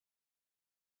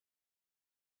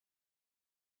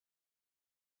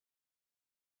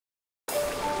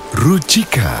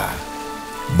Rucika,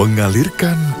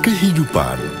 mengalirkan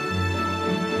kehidupan,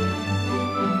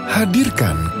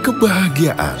 hadirkan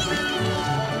kebahagiaan,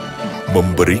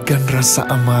 memberikan rasa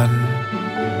aman,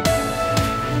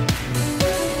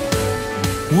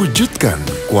 wujudkan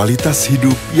kualitas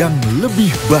hidup yang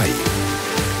lebih baik.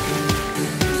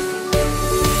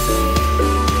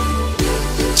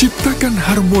 Ciptakan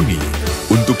harmoni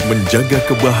untuk menjaga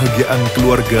kebahagiaan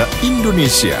keluarga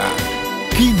Indonesia,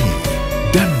 kini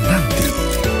dan nanti.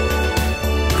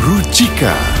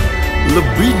 Rucika,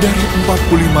 lebih dari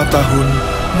 45 tahun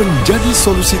menjadi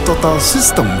solusi total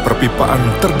sistem perpipaan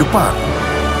terdepan.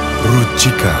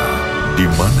 Rucika, di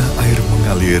mana air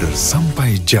mengalir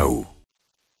sampai jauh.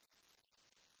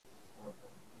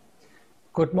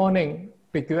 Good morning,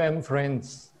 PQM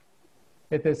friends.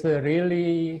 It is a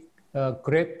really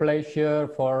great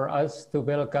pleasure for us to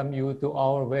welcome you to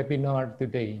our webinar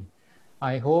today.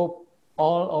 I hope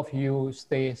all of you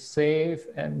stay safe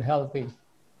and healthy.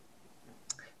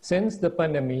 Since the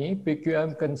pandemic,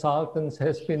 PQM Consultants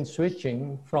has been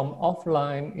switching from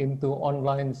offline into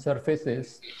online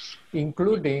services,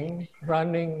 including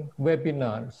running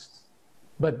webinars.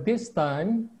 But this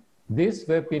time, this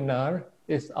webinar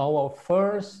is our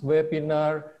first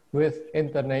webinar with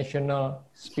international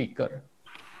speaker.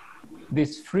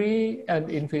 This free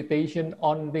and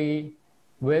invitation-only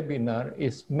webinar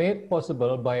is made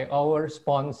possible by our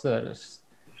sponsors,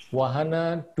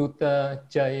 Wahana, Duta,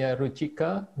 Jaya,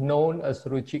 Rucika, known as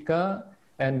Rucika,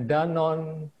 and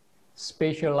Danone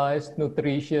Specialized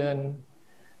Nutrition,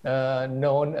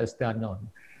 known as Danone.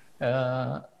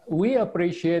 We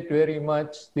appreciate very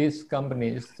much these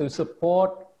companies to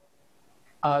support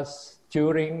us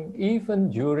even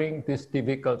during this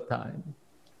difficult time.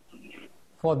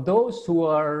 For those who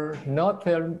are not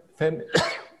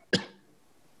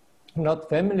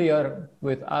familiar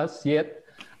with us yet,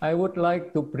 I would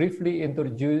like to briefly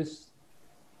introduce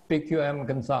PQM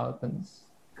Consultants.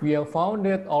 We are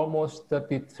founded almost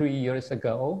 33 years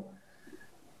ago.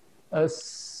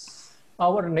 As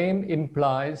our name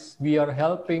implies, we are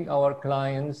helping our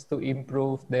clients to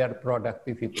improve their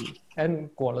productivity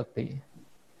and quality.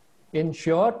 In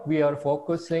short, we are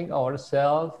focusing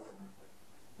ourselves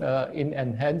in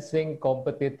enhancing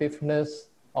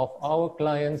competitiveness of our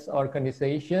clients'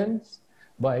 organizations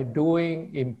by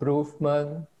doing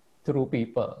improvement through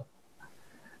people.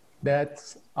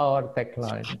 That's our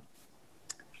tagline.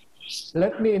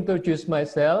 Let me introduce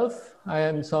myself. I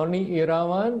am Sony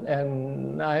Irawan,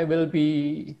 and I will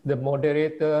be the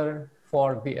moderator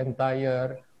for the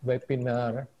entire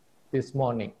webinar this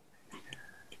morning.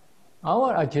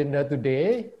 Our agenda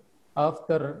today,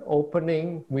 after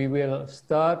opening, we will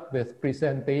start with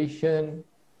presentation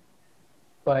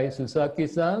by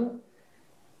Suzaki-san,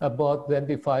 about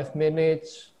 25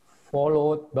 minutes,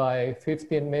 followed by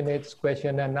 15 minutes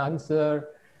question and answer.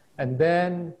 And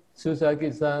then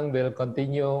Suzaki-san will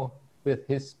continue with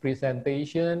his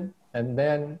presentation, and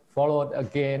then followed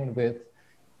again with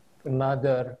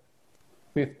another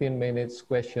 15 minutes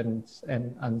questions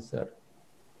and answer.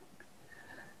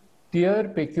 Dear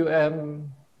PQM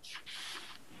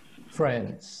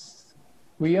friends,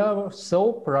 we are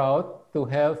so proud to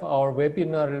have our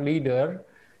webinar leader,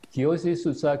 Kiyoshi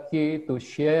Suzaki, to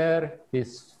share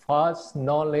his vast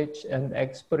knowledge and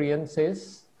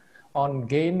experiences on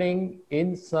gaining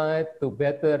insight to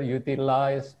better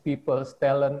utilize people's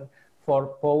talent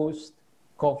for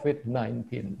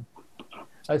post-COVID-19.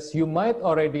 As you might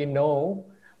already know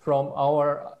from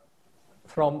our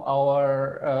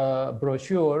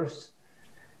brochures,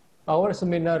 our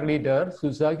seminar leader,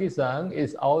 Suzaki-san,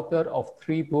 is author of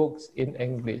 3 books in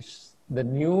English: The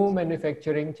New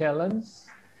Manufacturing Challenge,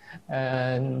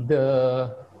 and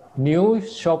the New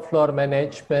Shop Floor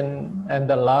Management, and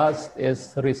the last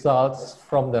is Results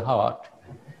from the Heart.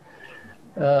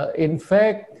 In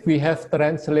fact, we have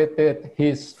translated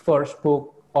his first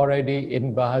book already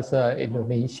in Bahasa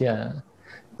Indonesia.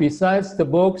 Besides the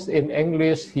books in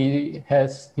English, he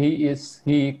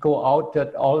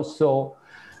co-authored also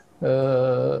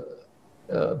a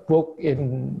book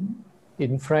in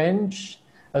French,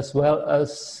 as well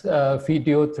as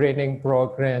video training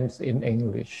programs in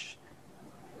English.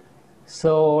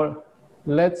 So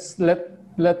let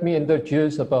me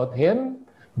introduce about him.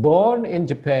 Born in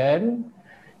Japan,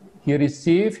 he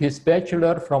received his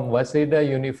bachelor from Waseda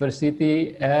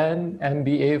University and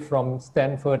MBA from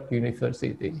Stanford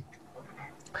University.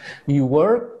 He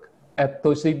worked at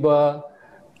Toshiba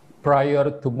prior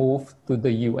to move to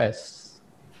the US.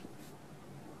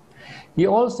 He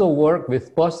also worked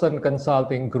with Boston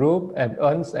Consulting Group and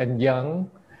Ernst & Young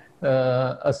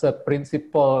as a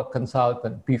principal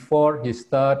consultant before he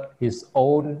started his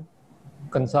own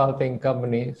consulting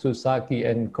company, Suzaki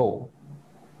and Co.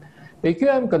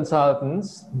 PQM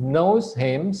Consultants knows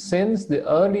him since the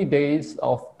early days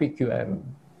of PQM.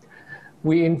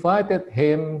 We invited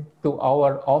him to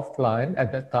our offline,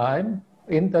 at the time,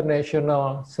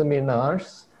 international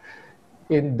seminars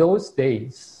in those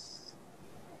days.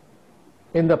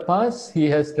 In the past, he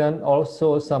has done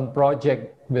also some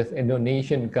project with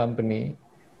Indonesian companies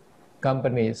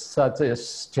such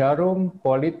as Jarum,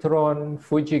 Polytron,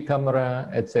 Fuji Camera,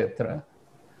 etc.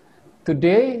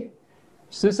 Today,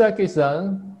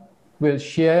 Suzaki-san will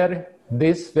share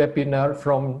this webinar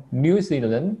from New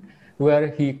Zealand, where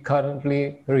he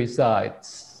currently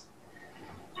resides.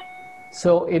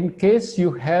 So in case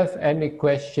you have any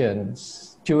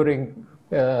questions during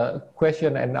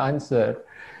question and answer,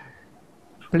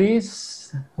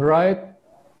 please write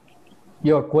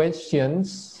your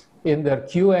questions in the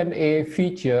Q&A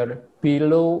feature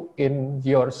below in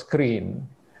your screen.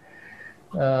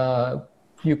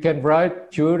 You can write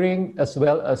during as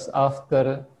well as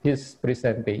after his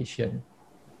presentation.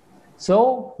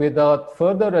 So without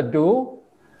further ado,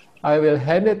 I will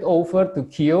hand it over to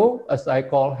Kiyo, as I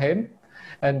call him,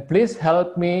 and please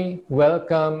help me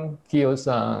welcome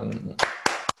Kiyo-san.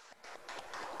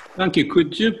 Thank you.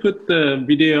 Could you put the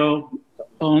video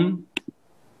on?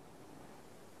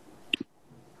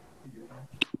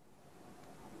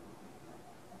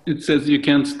 It says you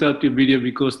can't start your video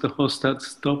because the host had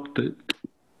stopped it.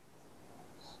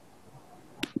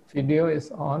 Video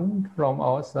is on from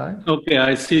our side. Okay,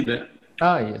 I see that.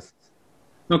 Ah, yes.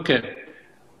 Okay.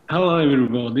 Hello,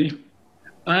 everybody.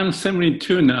 I'm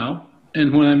 72 now,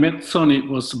 and when I met Sony, it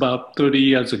was about 30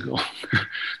 years ago.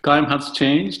 Time has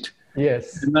changed.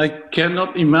 Yes. And I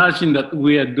cannot imagine that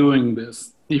we are doing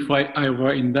this if I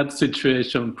were in that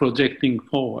situation projecting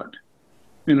forward.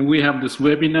 You know, we have this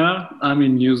webinar. I'm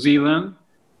in New Zealand.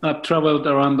 I've traveled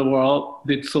around the world,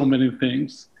 did so many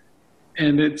things.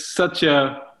 And it's such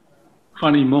a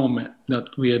funny moment that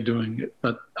we are doing it.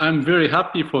 But I'm very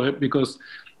happy for it because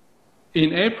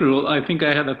in April, I think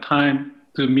I had a time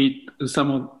to meet some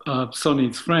of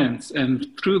Sony's friends. And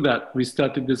through that, we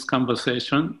started this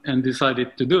conversation and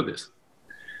decided to do this.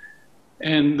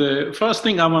 And the first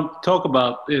thing I want to talk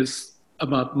about is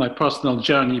about my personal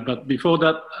journey. But before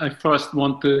that, I first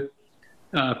want to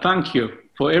thank you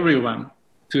for everyone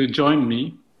to join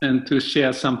me and to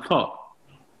share some thought.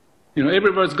 You know,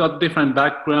 everybody's got different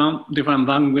background, different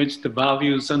language, the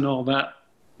values and all that.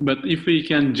 But if we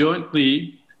can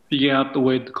jointly figure out the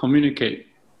way to communicate,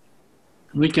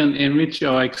 we can enrich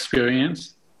our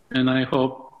experience, and I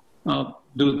hope I'll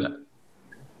do that.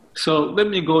 So let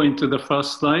me go into the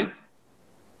first slide,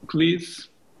 please.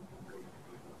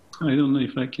 I don't know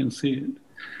if I can see it.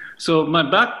 So my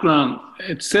background,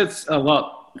 it says a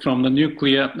lot from the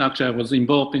nuclear. Actually, I was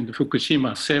involved in the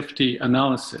Fukushima safety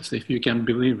analysis, if you can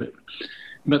believe it.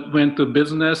 But went to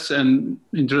business and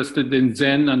interested in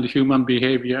Zen and human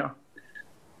behavior.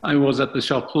 I was at the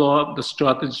shop floor, the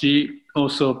strategy,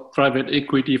 also private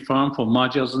equity firm for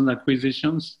mergers and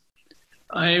acquisitions.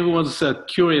 I was a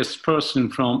curious person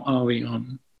from early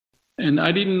on, and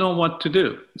I didn't know what to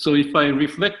do. So if I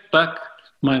reflect back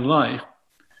my life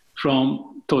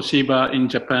from Toshiba in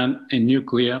Japan in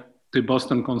nuclear to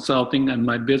Boston Consulting and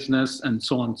my business and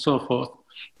so on and so forth,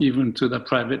 even to the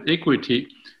private equity,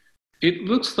 it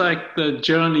looks like the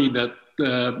journey that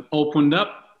opened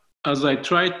up as I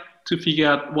tried to figure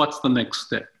out what's the next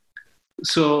step.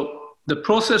 So the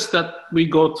process that we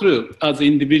go through as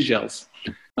individuals,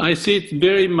 I see it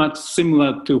very much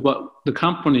similar to what the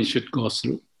company should go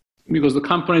through, because the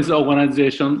company is an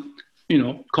organization, you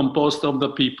know, composed of the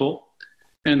people,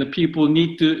 and the people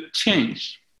need to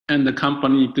change, and the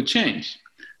company need to change.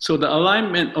 So the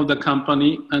alignment of the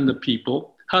company and the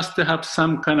people has to have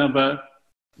some kind of a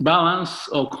balance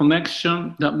or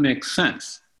connection that makes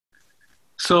sense.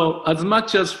 So as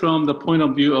much as from the point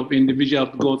of view of individual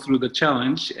to go through the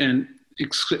challenge and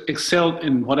excel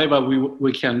in whatever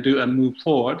we can do and move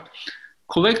forward,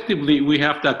 collectively we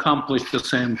have to accomplish the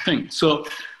same thing. So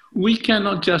we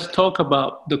cannot just talk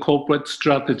about the corporate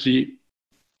strategy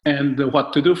and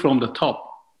what to do from the top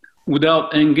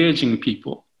without engaging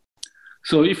people.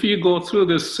 So if you go through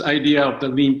this idea of the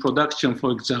lean production,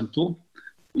 for example,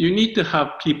 you need to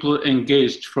have people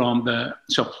engaged from the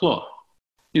shop floor.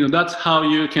 You know, that's how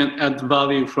you can add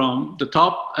value from the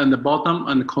top and the bottom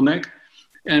and connect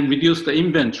and reduce the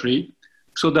inventory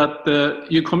so that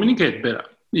you communicate better.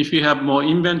 If you have more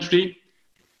inventory,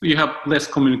 you have less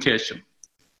communication.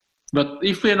 But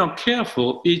if we're not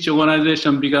careful, each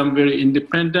organization becomes very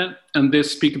independent and they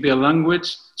speak their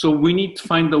language. So we need to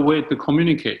find a way to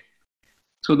communicate.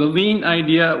 So the lean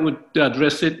idea would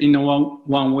address it in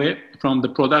one way from the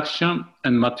production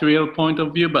and material point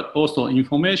of view, but also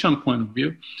information point of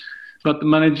view. But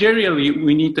managerially,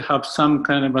 we need to have some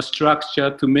kind of a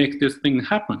structure to make this thing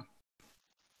happen.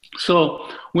 So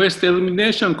waste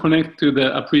elimination connects to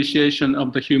the appreciation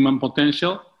of the human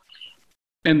potential,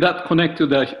 and that connects to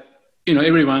the,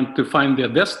 everyone to find their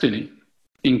destiny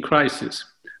in crisis.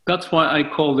 That's why I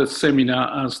call this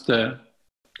seminar as the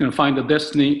find the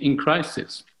destiny in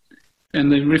crisis.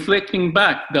 And then reflecting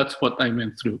back, that's what I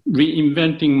went through,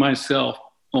 reinventing myself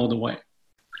all the way.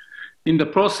 In the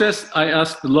process, I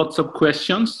asked lots of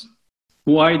questions.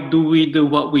 Why do we do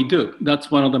what we do? That's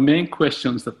one of the main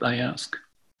questions that I ask.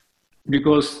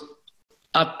 Because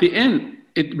at the end,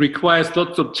 it requires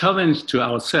lots of challenge to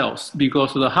ourselves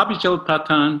because the habitual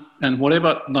pattern and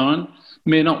whatever learned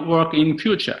may not work in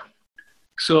future.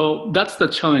 So that's the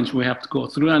challenge we have to go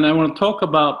through. And I want to talk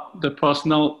about the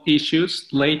personal issues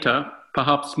later,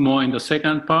 perhaps more in the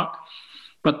second part.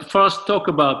 But first, talk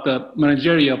about the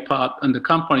managerial part and the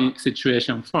company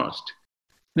situation first.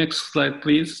 Next slide,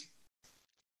 please.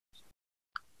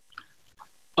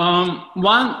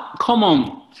 One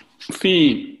common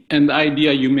theme and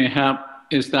idea you may have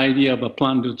is the idea of a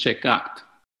Plan, Do, Check, Act,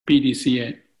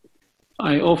 PDCA.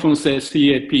 I often say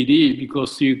CAPD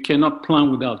because you cannot plan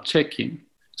without checking.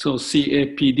 So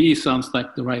CAPD sounds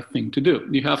like the right thing to do.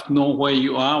 You have to know where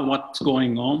you are, what's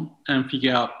going on, and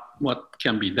figure out what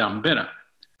can be done better.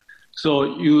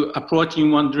 So you approach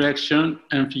in one direction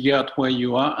and figure out where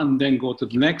you are, and then go to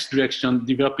the next direction,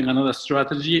 developing another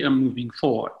strategy and moving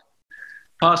forward.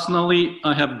 Personally,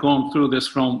 I have gone through this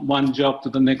from one job to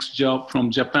the next job,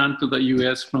 from Japan to the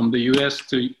US, from the US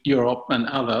to Europe and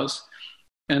others,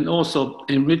 and also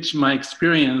enrich my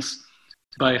experience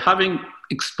by having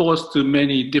exposed to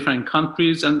many different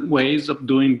countries and ways of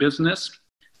doing business,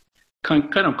 can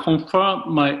kind of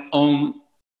confirm my own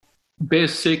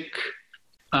basic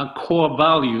core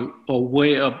value or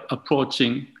way of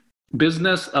approaching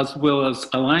business, as well as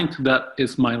aligned to that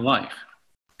is my life.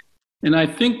 And I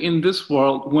think in this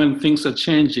world, when things are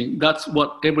changing, that's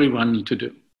what everyone needs to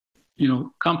do.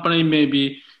 Company may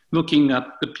be looking at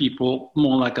the people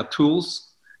more like a tools,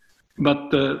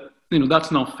 but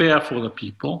that's not fair for the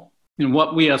people.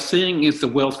 What we are seeing is the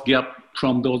wealth gap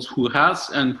from those who has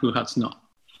and who has not.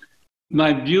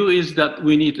 My view is that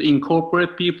we need to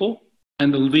incorporate people,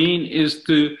 and the lean is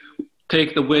to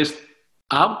take the waste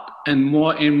out and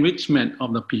more enrichment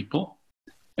of the people.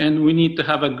 And we need to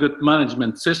have a good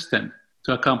management system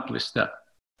to accomplish that.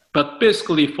 But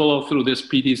basically follow through this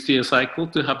PDCA cycle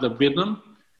to have the rhythm,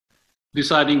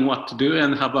 deciding what to do,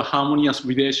 and have a harmonious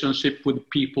relationship with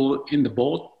people in the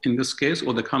board, in this case,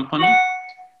 or the company.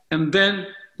 And then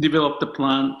develop the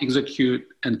plan, execute,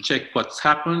 and check what's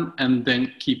happened, and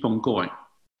then keep on going.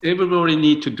 Everybody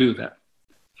needs to do that.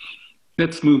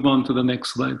 Let's move on to the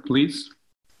next slide, please.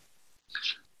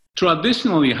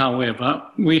 Traditionally, however,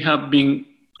 I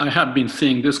have been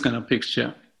seeing this kind of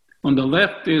picture. On the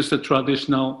left is the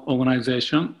traditional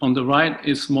organization. On the right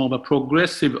is more of a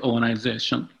progressive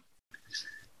organization.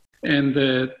 And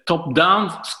the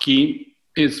top-down scheme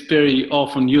is very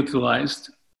often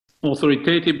utilized.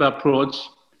 Authoritative approach,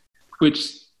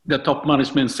 which the top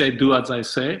management say, do as I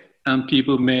say, and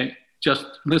people may just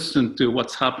listen to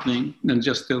what's happening and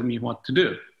just tell me what to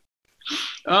do.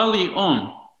 Early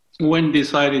on, when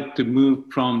decided to move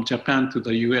from Japan to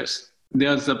the US,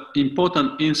 there's an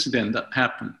important incident that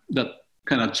happened that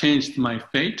kind of changed my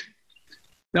fate.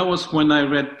 That was when I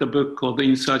read the book called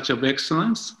In Search of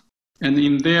Excellence. And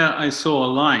in there, I saw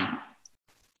a line.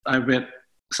 I read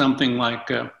something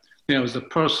like, there was a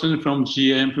person from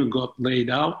GM who got laid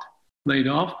off,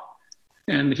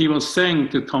 and he was saying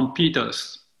to Tom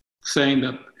Peters, saying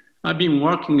that I've been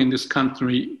working in this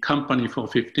company for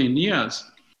 15 years,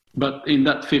 but in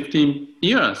that 15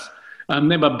 years, I've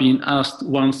never been asked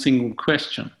one single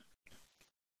question.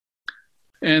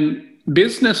 And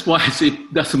business-wise,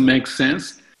 it doesn't make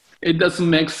sense. It doesn't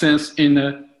make sense in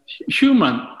a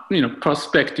human,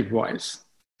 perspective-wise.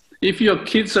 If your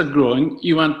kids are growing,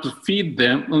 you want to feed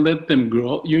them and let them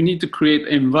grow. You need to create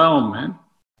environment.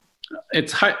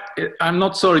 I'm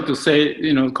not sorry to say,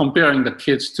 comparing the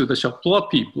kids to the shop floor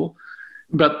people,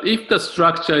 but if the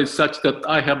structure is such that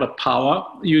I have a power,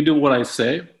 you do what I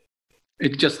say,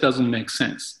 it just doesn't make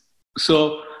sense.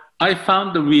 So I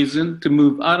found the reason to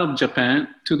move out of Japan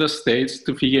to the States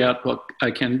to figure out what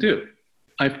I can do.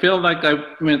 I felt like I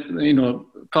went,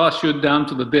 parachute down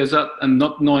to the desert and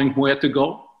not knowing where to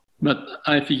go. But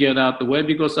I figured out the way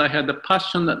because I had the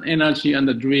passion and energy and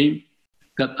the dream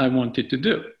that I wanted to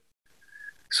do.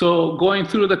 So going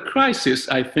through the crisis,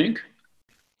 I think,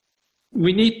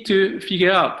 we need to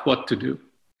figure out what to do.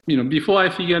 Before I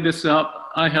figured this out,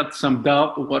 I had some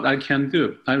doubt of what I can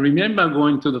do. I remember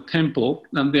going to the temple,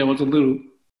 and there was a little,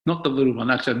 not a little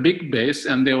one, actually a big base,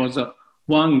 and there was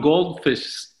one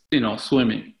goldfish,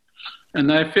 swimming.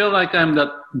 And I feel like I'm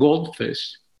that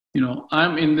goldfish.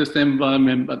 I'm in this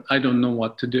environment, but I don't know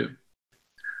what to do.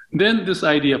 Then this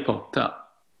idea popped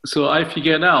up. So I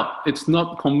figured out it's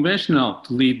not conventional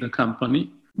to leave the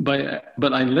company,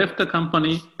 but I left the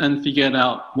company and figured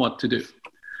out what to do.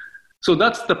 So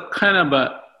that's the kind of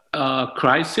a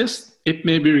crisis. It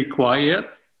may be required.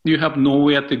 You have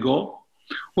nowhere to go.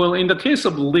 Well, in the case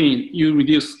of lean, you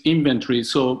reduce inventory,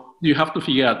 so you have to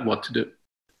figure out what to do.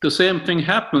 The same thing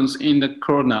happens in the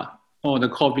corona or the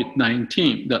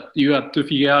COVID-19, that you have to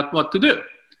figure out what to do.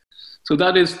 So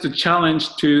that is the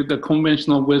challenge to the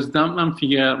conventional wisdom and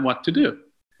figure out what to do.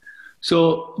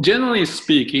 So generally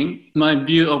speaking, my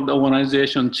view of the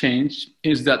organization change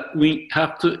is that we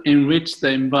have to enrich the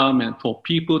environment for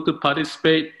people to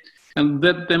participate and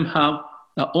let them have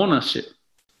ownership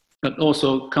that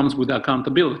also comes with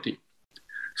accountability.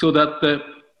 So that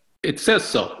it says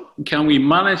so. Can we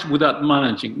manage without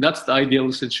managing? That's the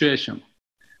ideal situation.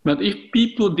 But if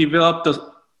people develop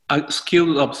the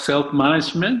skill of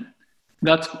self-management,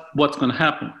 that's what's going to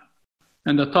happen.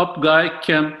 And the top guy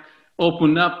can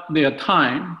open up their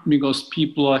time because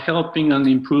people are helping and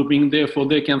improving. Therefore,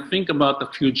 they can think about the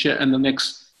future and the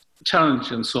next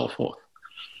challenge and so forth.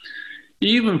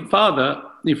 Even further,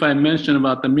 if I mention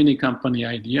about the mini company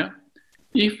idea,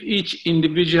 if each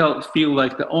individual feel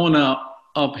like the owner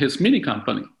of his mini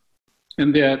company,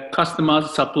 and their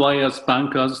customers, suppliers,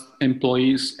 bankers,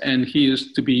 employees, and he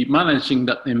is to be managing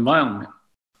that environment.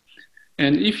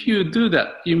 And if you do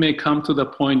that, you may come to the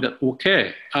point that,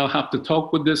 okay, I'll have to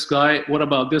talk with this guy. What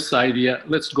about this idea?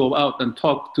 Let's go out and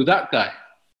talk to that guy.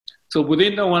 So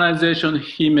within the organization,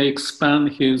 he may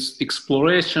expand his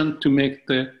exploration to make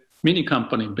the mini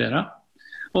company better,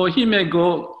 or he may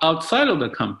go outside of the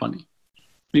company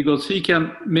because he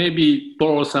can maybe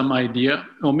borrow some idea,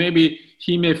 or maybe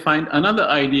he may find another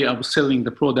idea of selling the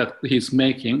product he's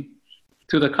making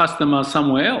to the customer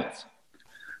somewhere else.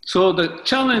 So the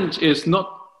challenge is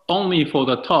not only for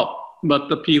the top, but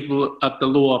the people at the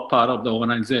lower part of the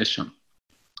organization.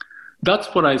 That's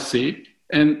what I see.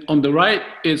 And on the right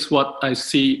is what I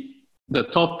see. The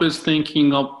top is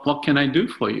thinking of, what can I do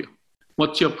for you?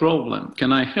 What's your problem?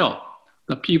 Can I help?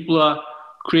 The people are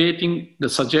creating the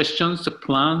suggestions, the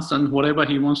plans, and whatever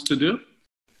he wants to do.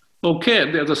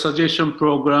 Okay, there's a suggestion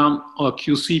program or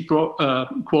QC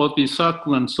quality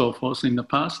circle and so forth in the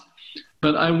past,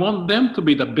 but I want them to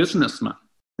be the businessman,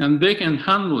 and they can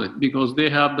handle it because they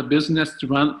have the business to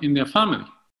run in their family.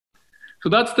 So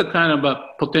that's the kind of a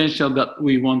potential that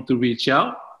we want to reach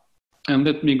out. And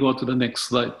let me go to the next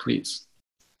slide, please.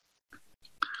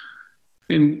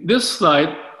 In this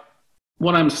slide,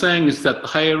 what I'm saying is that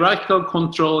hierarchical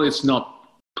control is not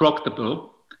profitable,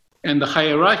 and the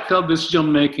hierarchical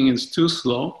decision-making is too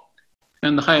slow,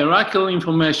 and the hierarchical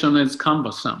information is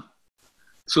cumbersome.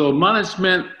 So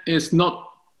management is not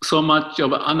so much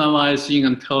of analyzing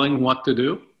and telling what to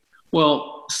do.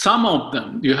 Well, some of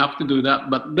them, you have to do that,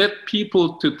 but let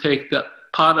people to take that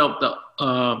part of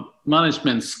the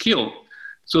management skill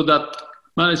so that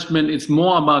management is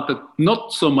more about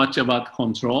not so much about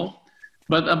control,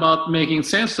 but about making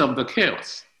sense of the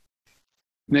chaos.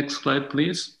 Next slide,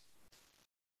 please.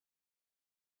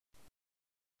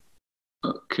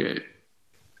 Okay.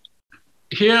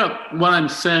 Here, what I'm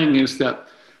saying is that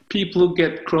people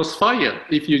get crossfire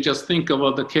if you just think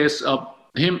about the case of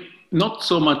him, not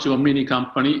so much of a mini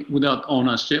company without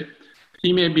ownership.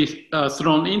 He may be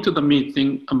thrown into the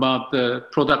meeting about the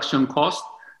production cost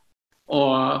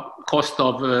or cost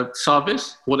of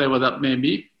service, whatever that may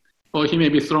be, or he may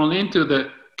be thrown into the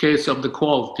case of the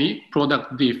quality,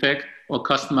 product defect, or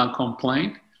customer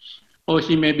complaint, or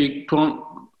he may be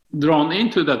drawn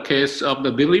into the case of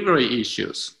the delivery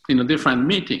issues in a different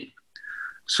meeting.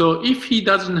 So if he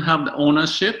doesn't have the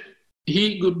ownership,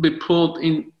 he could be pulled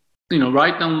in,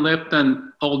 right and left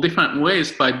and all different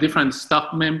ways by different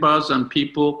staff members and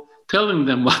people telling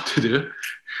them what to do.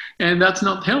 And that's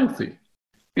not healthy.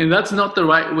 And that's not the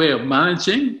right way of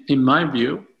managing, in my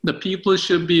view. The people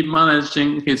should be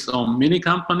managing his own mini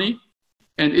company.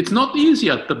 And it's not easy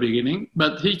at the beginning,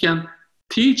 but he can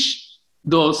teach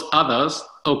those others,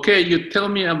 okay, you tell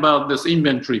me about this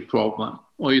inventory problem,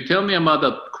 or you tell me about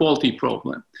the quality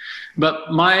problem.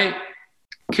 But my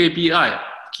KPI,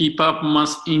 key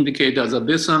performance indicators are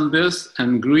this and this,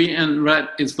 and green and red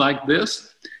is like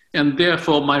this. And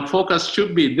therefore, my focus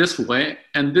should be this way.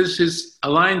 And this is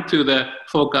aligned to the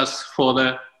focus for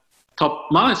the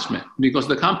top management because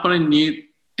the company need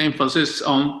emphasis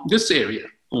on this area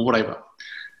or whatever.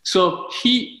 So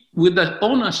he, with the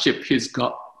ownership he's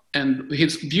got and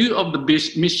his view of the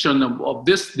mission of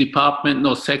this department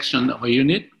or section of a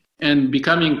unit and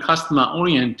becoming customer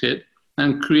oriented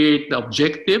and create the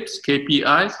objectives,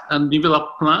 KPIs, and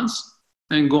develop plans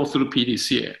and go through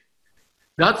PDCA.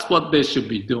 That's what they should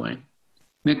be doing.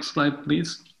 Next slide,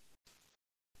 please.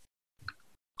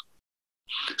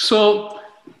 So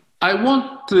I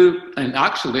want to, and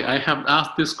actually I have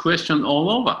asked this question all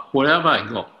over, wherever I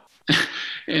go.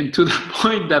 And to the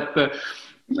point that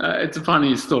it's a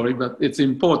funny story, but it's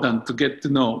important to get to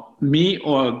know me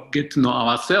or get to know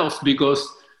ourselves because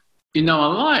in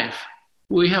our life,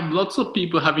 we have lots of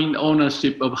people having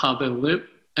ownership of how they live.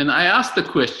 And I asked the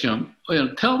question,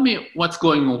 tell me what's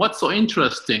going on, what's so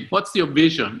interesting, what's your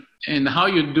vision and how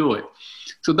you do it.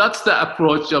 So that's the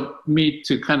approach of me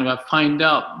to kind of find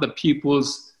out the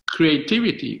people's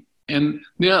creativity. And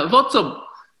there are lots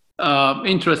of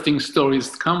interesting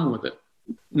stories come with it,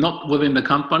 not within the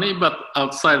company, but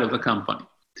outside of the company.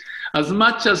 As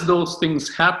much as those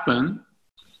things happen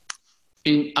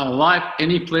in our life,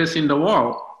 any place in the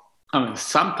world, I mean,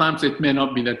 sometimes it may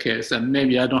not be the case, and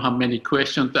maybe I don't have many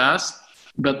questions to ask,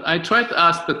 but I try to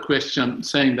ask the question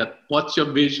saying that, what's your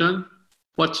vision?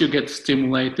 What you get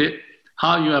stimulated?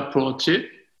 How you approach it?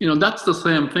 You know, that's the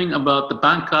same thing about the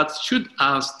bankers should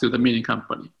ask to the mini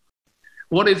company.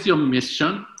 What is your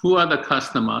mission? Who are the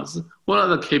customers? What are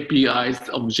the KPIs,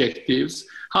 objectives?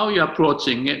 How are you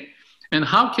approaching it? And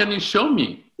how can you show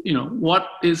me, you know, what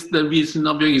is the reason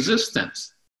of your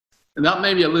existence? And that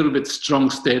may be a little bit strong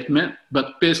statement,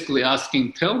 but basically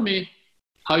asking, tell me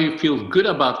how you feel good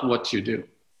about what you do.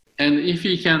 And if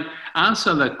you can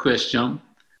answer that question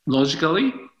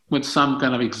logically with some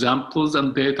kind of examples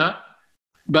and data,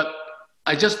 but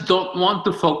I just don't want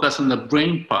to focus on the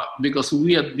brain part because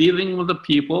we are dealing with the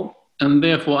people, and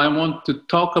therefore I want to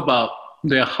talk about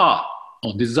their heart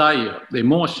or desire, the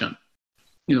emotion.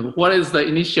 You know, what is the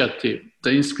initiative,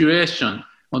 the inspiration,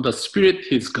 or the spirit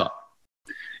he's got?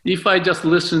 If I just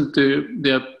listen to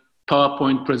their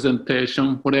PowerPoint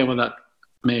presentation, whatever that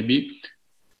may be,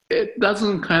 it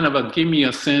doesn't kind of give me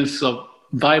a sense of,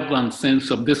 vibrant sense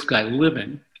of this guy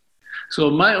living. So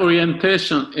my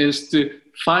orientation is to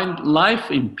find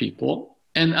life in people,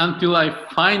 and until I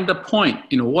find the point,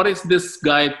 you know, what is this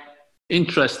guy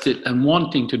interested and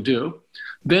wanting to do,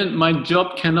 then my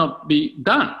job cannot be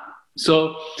done.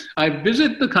 So I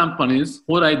visit the companies.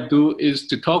 What I do is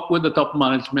to talk with the top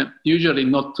management, usually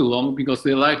not too long because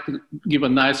they like to give a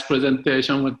nice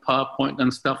presentation with PowerPoint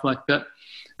and stuff like that.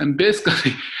 And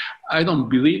basically, I don't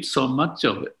believe so much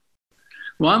of it.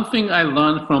 One thing I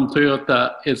learned from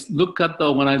Toyota is look at the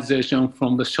organization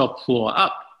from the shop floor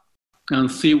up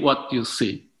and see what you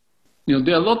see. You know,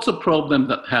 there are lots of problems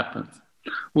that happen.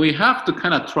 We have to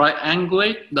kind of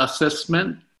triangulate the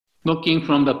assessment, looking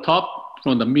from the top,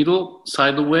 from the middle,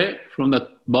 sideways, from the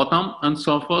bottom, and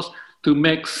so forth, to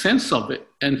make sense of it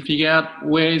and figure out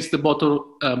where is the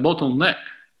bottleneck,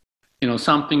 you know,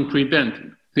 something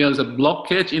preventing. There's a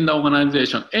blockage in the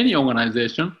organization, any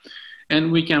organization,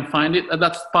 and we can find it.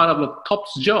 That's part of the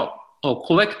top's job, or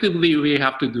collectively we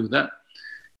have to do that.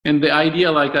 And the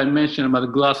idea, like I mentioned about the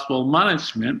glass wall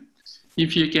management,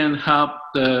 if you can have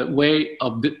the way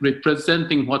of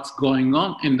representing what's going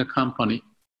on in the company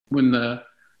with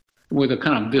the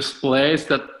kind of displays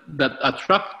that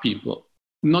attract people,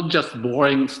 not just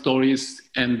boring stories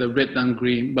and the red and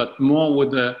green, but more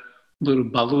with the little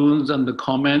balloons and the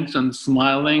comments and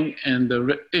smiling and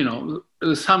the, you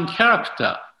know, some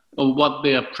character of what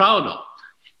they are proud of.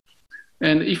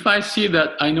 And if I see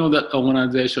that, I know that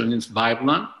organization is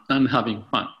vibrant and having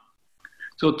fun.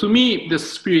 So to me, the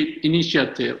spirit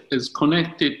initiative is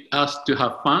connected us to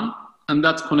have fun, and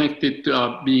that's connected to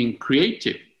our being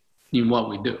creative in what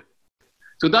we do.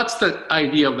 So that's the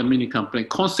idea of the mini company.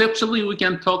 Conceptually, we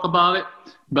can talk about it,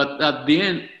 but at the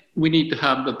end, we need to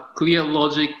have the clear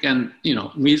logic and, you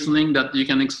know, reasoning that you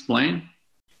can explain.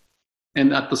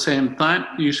 And at the same time,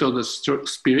 you show the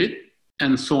spirit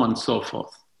and so on and so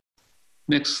forth.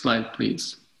 Next slide,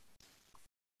 please.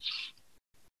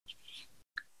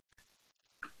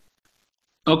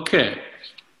 Okay,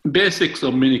 basics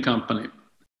of mini company.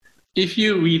 If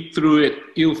you read through it,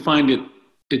 you'll find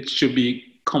it should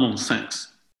be common sense.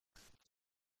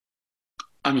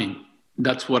 I mean,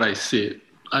 that's what I see.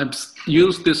 I've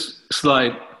used this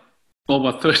slide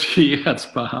over 30 years,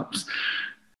 perhaps.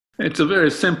 It's a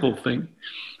very simple thing.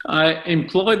 I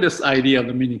employed this idea of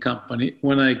the mini company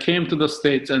when I came to the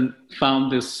States and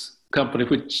found this company,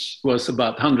 which was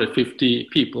about 150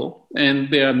 people. And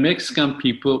they are Mexican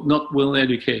people, not well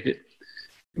educated.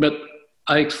 But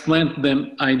I explained to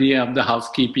them idea of the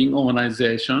housekeeping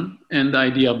organization and the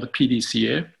idea of the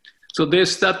PDCA. So they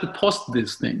start to post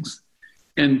these things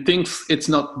and things it's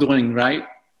not doing right.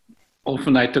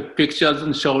 Often I took pictures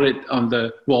and showed it on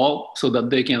the wall so that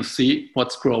they can see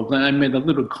what's problem. I made a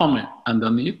little comment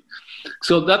underneath.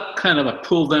 So that kind of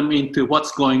pulled them into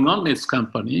what's going on in this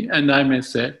company. And I may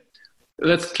say,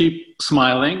 let's keep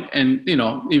smiling and, you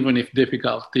know, even if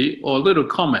difficulty or a little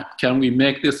comment, can we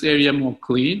make this area more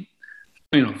clean?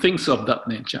 You know, things of that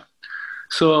nature.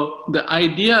 So the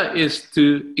idea is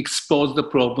to expose the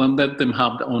problem, let them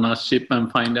have the ownership and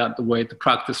find out the way to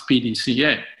practice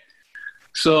PDCA.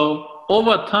 So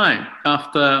over time,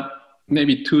 after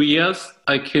maybe 2 years,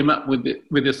 I came up with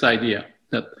this idea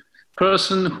that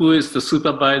person who is the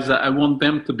supervisor, I want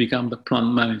them to become the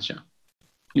plant manager.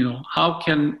 You know, how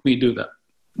can we do that?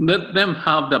 Let them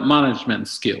have the management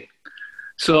skill.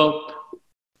 So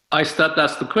I start to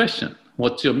ask the question,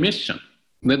 what's your mission?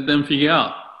 Let them figure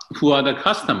out who are the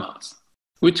customers,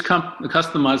 which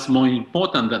customer is more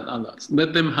important than others.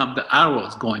 Let them have the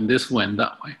arrows going this way and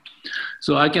that way.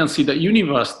 So I can see the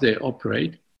universe they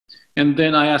operate. And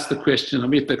then I ask the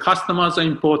question, if the customers are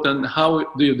important,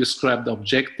 how do you describe the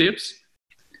objectives?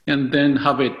 And then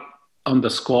have it on the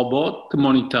scoreboard to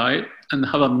monitor it and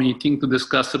have a meeting to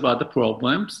discuss about the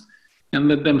problems and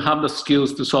let them have the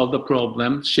skills to solve the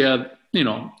problem, share, you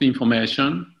know, the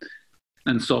information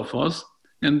and so forth,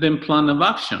 and then plan of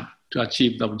action to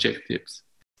achieve the objectives.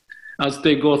 As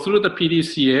they go through the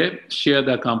PDCA, share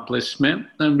the accomplishment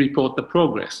and report the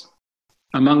progress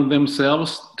among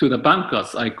themselves to the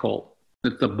bankers, I call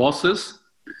it, the bosses.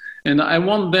 And I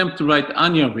want them to write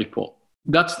annual report.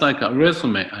 That's like a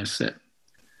resume, I said.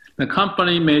 The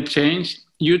company may change,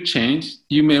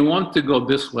 you may want to go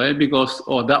this way because,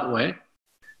 or that way,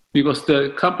 because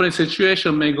the company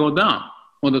situation may go down,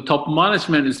 or the top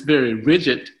management is very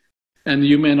rigid, and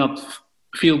you may not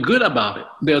feel good about it.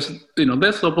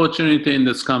 There's opportunity in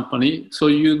this company, so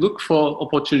you look for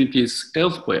opportunities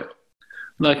elsewhere.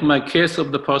 Like my case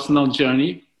of the personal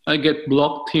journey, I get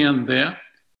blocked here and there,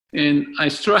 and I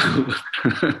struggle.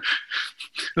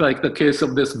 Like the case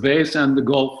of this vase and the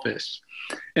goldfish.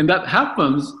 And that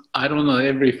happens, I don't know,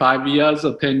 every 5 years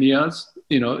or 10 years.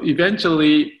 You know,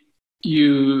 eventually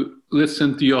you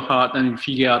listen to your heart and you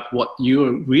figure out what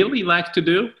you really like to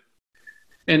do.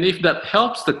 And if that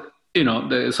helps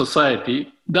the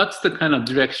society, that's the kind of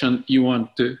direction you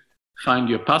want to find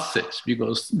your passage,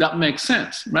 because that makes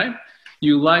sense, right?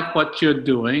 You like what you're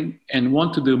doing and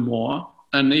want to do more.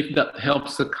 And if that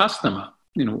helps the customer,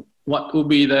 you know, what will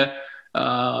be the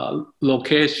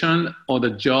location or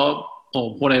the job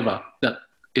or whatever that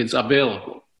is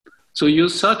available. So you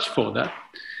search for that.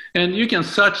 And you can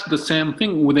search the same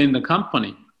thing within the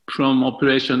company, from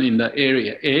operation in the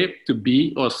area A to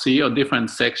B or C or different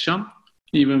section,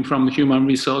 even from human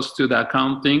resource to the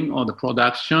accounting or the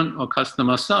production or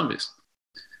customer service.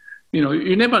 You know,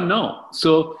 you never know.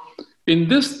 So in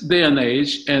this day and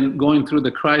age and going through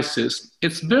the crisis,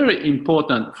 it's very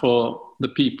important for the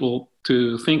people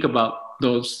to think about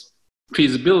those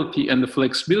feasibility and the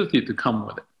flexibility to come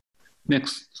with it.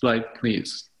 Next slide,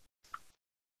 please.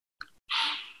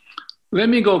 Let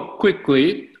me go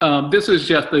quickly. This is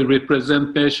just a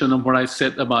representation of what I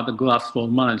said about the glass wall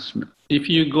management. If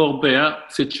you go there,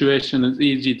 situation is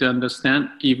easy to understand,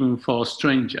 even for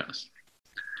strangers.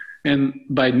 And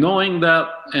by knowing that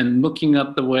and looking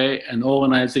at the way and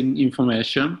organizing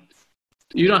information,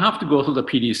 you don't have to go through the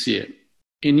PDCA.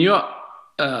 In your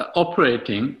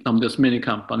operating of this mini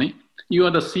company, you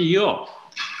are the CEO.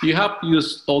 You have to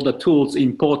use all the tools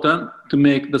important to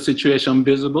make the situation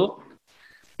visible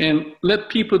and let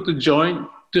people to join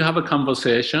to have a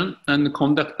conversation and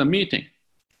conduct a meeting.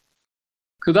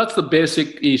 So that's the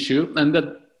basic issue. And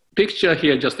the picture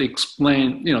here just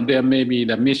explain, you know, there may be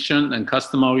the mission and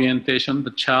customer orientation,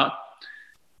 the chart,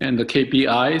 and the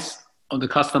KPIs of the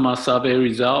customer survey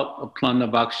result or plan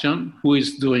of action, who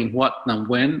is doing what and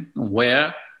when and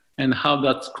where, and how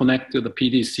that's connected to the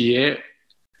PDCA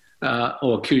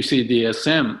or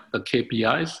QCDSM, the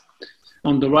KPIs.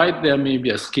 On the right, there may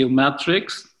be a skill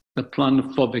matrix, the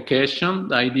plan for vacation,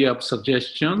 the idea of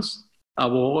suggestions,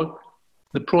 award,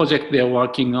 the project they're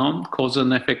working on, cause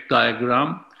and effect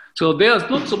diagram. So there's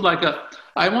lots of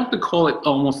I want to call it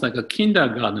almost like a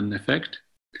kindergarten effect,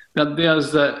 that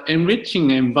there's an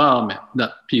enriching environment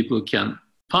that people can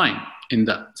find in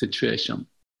that situation.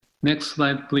 Next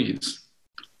slide, please.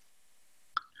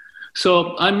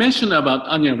 So I mentioned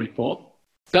about annual report.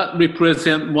 That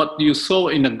represents what you saw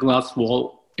in a glass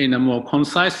wall in a more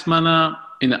concise manner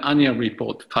in an annual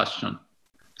report fashion.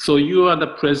 So you are the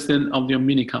president of your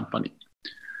mini company.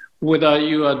 Whether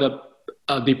you are the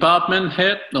a department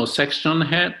head or section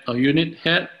head or unit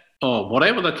head or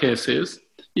whatever the case is,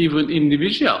 even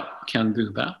individual can do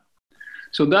that.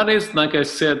 So that is, like I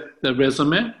said, the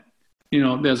resume.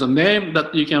 There's a name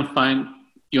that you can find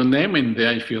your name in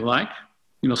there if you like,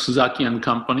 Suzaki and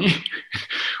Company,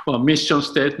 or mission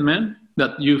statement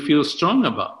that you feel strong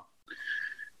about.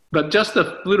 But just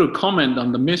a little comment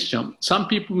on the mission. Some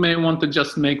people may want to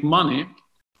just make money,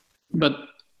 but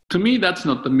to me, that's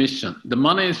not the mission. The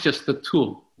money is just the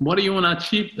tool. What do you want to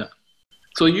achieve that?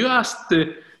 So you ask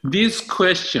these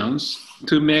questions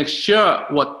to make sure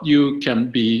what you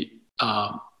can be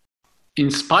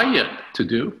inspired to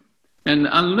do. And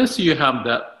unless you have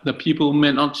that, the people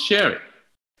may not share it,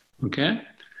 okay?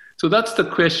 So that's the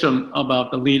question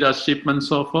about the leadership and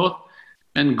so forth,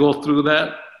 and go through that.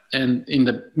 And in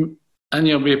the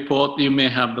annual report, you may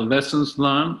have the lessons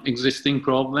learned, existing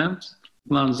problems,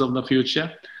 plans of the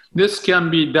future. This can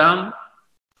be done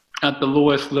at the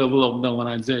lowest level of the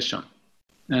organization.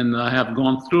 And I have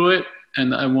gone through it,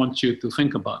 and I want you to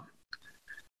think about it.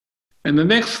 And the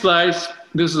next slide,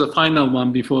 this is the final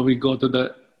one before we go to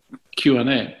the Q&A.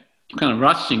 I'm kind of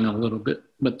rushing a little bit,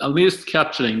 but at least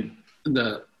capturing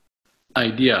the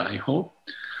idea, I hope.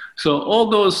 So all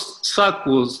those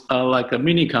circles are like a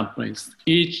mini companies.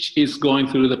 Each is going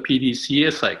through the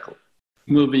PDCA cycle,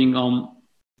 moving on.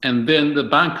 And then the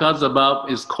bankers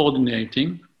above is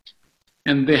coordinating.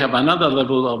 And they have another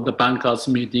level of the bankers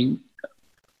meeting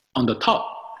on the top.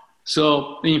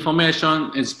 So the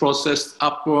information is processed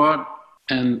upward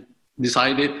and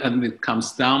decided, and it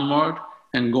comes downward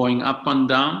and going up and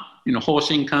down.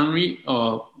 Hoshinkanri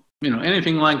or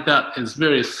anything like that is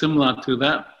very similar to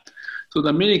that. So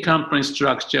the mini company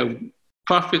structure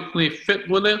perfectly fit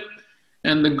with it,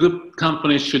 and the good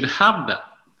company should have that.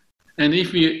 And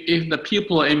if the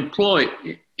people are employed,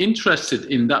 interested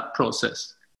in that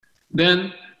process,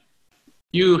 then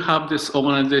you have this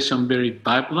organization very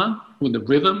vibrant with the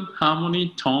rhythm,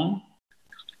 harmony, tone.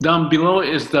 Down below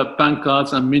is the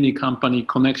bankers and mini company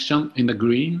connection in the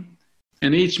green.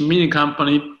 And each mini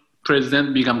company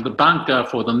president becomes the banker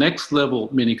for the next level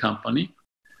mini company.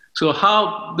 So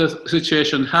how the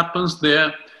situation happens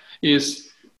there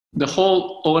is the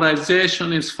whole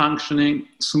organization is functioning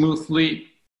smoothly.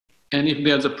 And if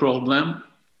there's a problem,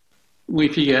 we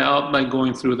figure out by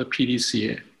going through the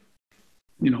PDCA,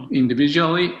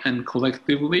 individually and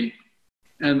collectively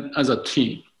and as a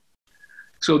team.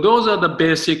 So those are the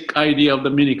basic idea of the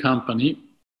mini company.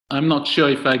 I'm not sure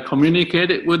if I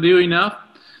communicated with you enough,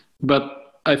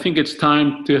 but I think it's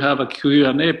time to have a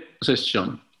Q&A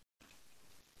session.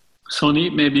 Sonny,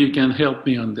 maybe you can help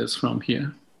me on this from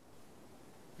here.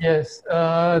 Yes,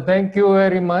 thank you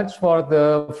very much for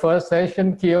the first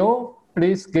session, Kiyo.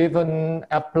 Please give an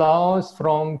applause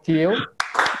from Kiyo.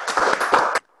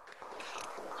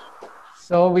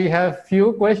 So we have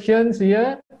few questions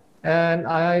here, and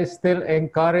I still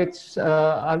encourage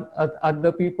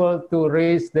other people to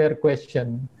raise their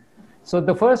question. So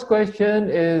the first question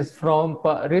is from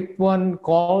Ritwan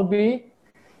Colby.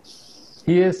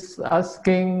 He is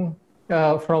asking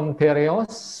from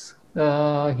Terios.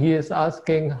 He is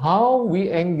asking how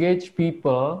we engage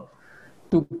people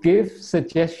to give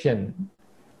suggestion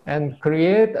and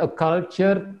create a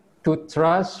culture to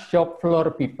trust shop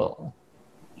floor people.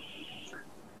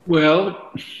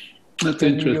 Well, that's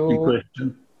an interesting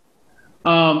question.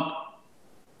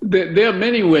 There are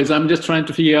many ways. I'm just trying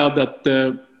to figure out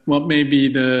that what may be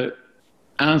the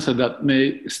answer that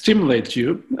may stimulate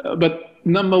you. But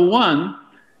number one,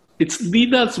 it's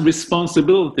leaders'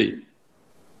 responsibility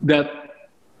that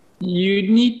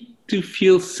you need to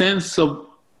feel sense of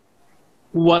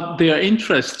what they are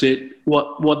interested,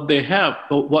 what they have,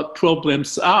 or what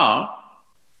problems are,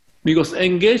 because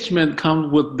engagement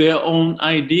comes with their own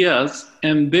ideas,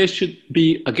 and they should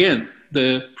be, again,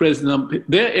 the president of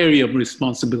their area of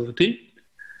responsibility.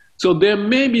 So there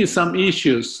may be some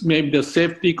issues, maybe the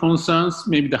safety concerns,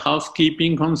 maybe the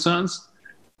housekeeping concerns,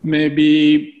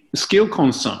 maybe skill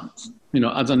concerns,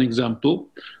 as an example.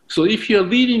 So if you're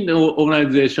leading the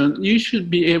organization, you should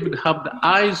be able to have the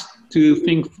eyes to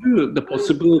think through the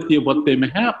possibility of what they may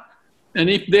have. And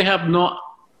if they have no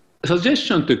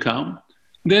suggestion to come,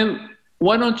 then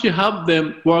why don't you have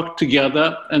them work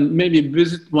together and maybe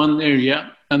visit one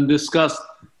area and discuss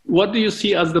what do you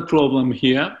see as the problem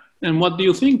here and what do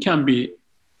you think can be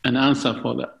an answer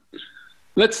for that.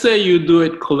 Let's say you do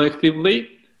it collectively,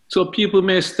 so people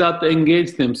may start to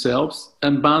engage themselves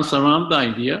and bounce around the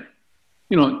idea.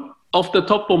 Off the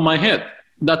top of my head,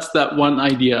 that's that one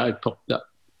idea I talked up.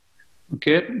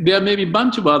 Okay, there may be a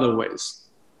bunch of other ways,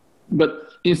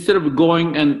 but instead of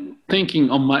going and thinking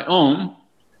on my own,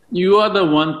 you are the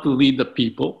one to lead the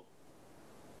people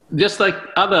just like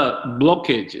other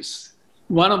blockages.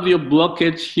 One of your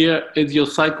blockage here is your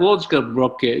psychological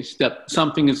blockage that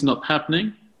something is not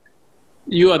happening.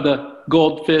 You are the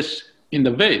goldfish in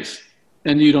the vase,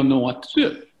 and you don't know what to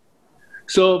do.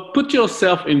 So put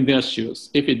yourself in their shoes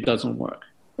if it doesn't work.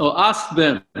 Or ask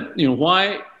them,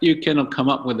 why you cannot come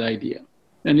up with the idea.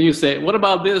 And you say, what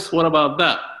about this? What about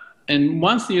that? And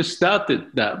once you started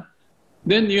that,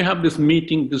 then you have this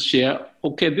meeting to share.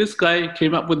 Okay, this guy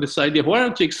came up with this idea. Why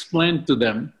don't you explain to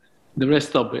them the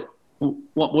rest of it?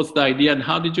 What was the idea and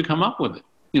how did you come up with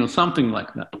it? Something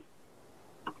like that.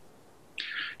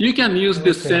 You can use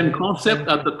this same concept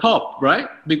at the top, right?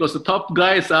 Because the top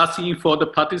guy is asking for the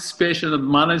participation of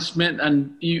management,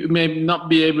 and you may not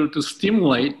be able to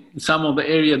stimulate some of the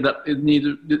area that it needs,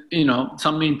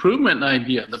 some improvement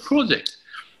idea, the project.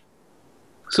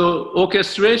 So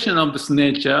orchestration of this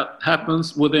nature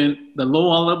happens within the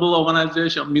lower level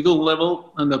organization, middle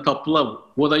level, and the top level.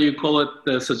 Whether you call it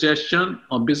the suggestion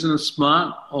or business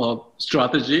plan or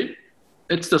strategy,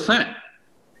 it's the same.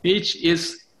 Each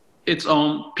is its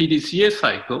own PDCA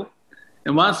cycle.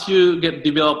 And once you get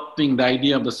developing the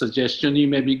idea of the suggestion, you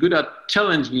may be good at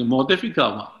challenging a more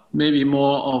difficult one, maybe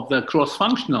more of the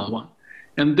cross-functional one.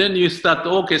 And then you start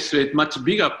to orchestrate much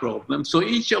bigger problems. So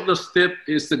each of the steps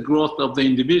is the growth of the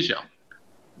individual.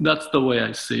 That's the way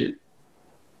I see it.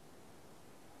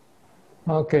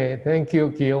 Okay, thank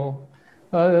you, Kiyo.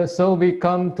 So we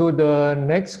come to the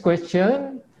next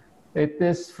question. It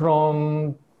is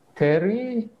from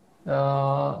Terry.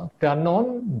 Danone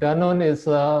is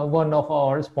one of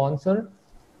our sponsors.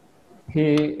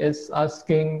 He is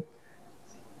asking,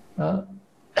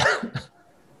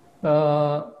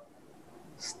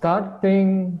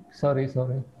 starting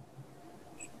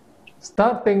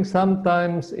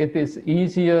sometimes it is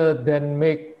easier than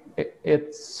make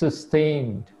it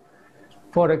sustained.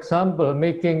 For example,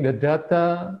 making the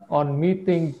data on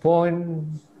meeting point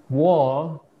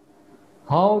wall,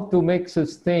 how to make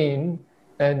sustained,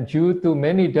 and due to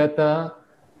many data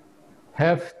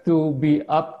have to be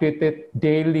updated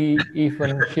daily,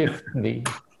 even shiftly.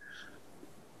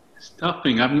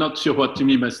 Stuffing, I'm not sure what you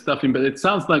mean by stuffing, but it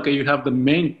sounds like you have the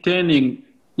maintaining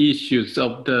issues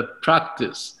of the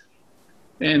practice.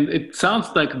 And it sounds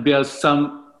like there's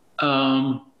some,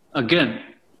 again,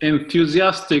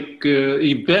 enthusiastic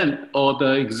event or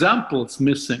the examples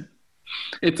missing.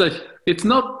 It's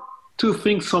not to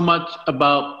think so much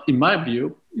about, in my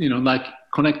view, like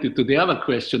connected to the other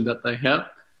question that I have,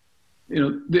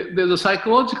 there's the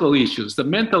psychological issues, the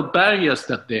mental barriers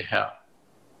that they have.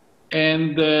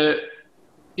 And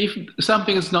if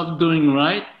something is not doing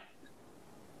right,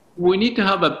 we need to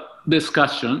have a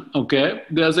discussion, okay?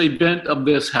 There's an event of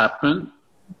this happen,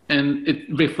 and it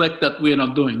reflects that we're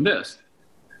not doing this.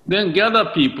 Then gather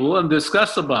people and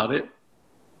discuss about it,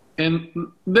 and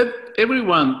let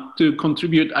everyone to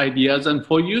contribute ideas, and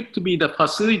for you to be the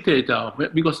facilitator of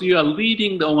it, because you are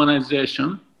leading the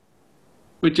organization,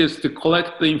 which is to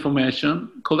collect the information,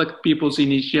 collect people's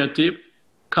initiative,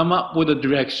 come up with a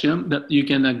direction that you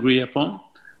can agree upon.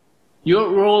 Your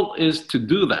role is to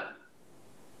do that.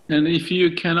 And if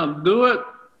you cannot do it,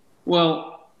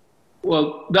 well,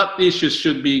 that issue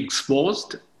should be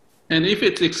exposed. And if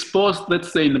it's exposed,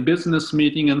 let's say in a business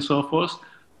meeting and so forth,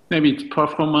 maybe it's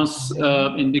performance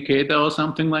indicator or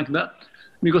something like that.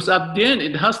 Because at the end,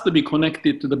 it has to be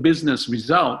connected to the business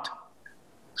result.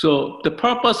 So the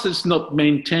purpose is not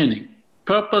maintaining.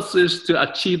 Purpose is to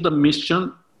achieve the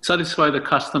mission, satisfy the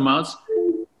customers,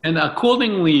 and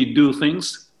accordingly do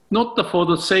things, not for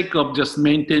the sake of just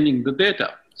maintaining the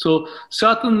data. So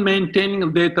certain maintaining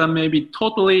of data may be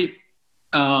totally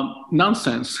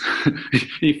nonsense,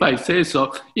 if I say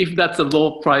so, if that's a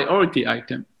low priority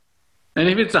item. And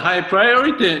if it's a high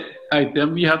priority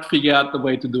item, you have to figure out the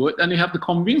way to do it, and you have to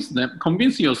convince them,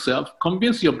 convince yourself,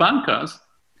 convince your bankers.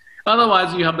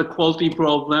 Otherwise, you have the quality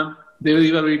problem,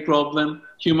 delivery problem,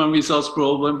 human resource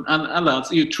problem, and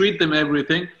others. You treat them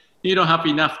everything. You don't have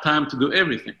enough time to do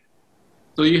everything.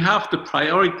 So you have to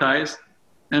prioritize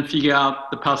and figure out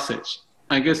the passage.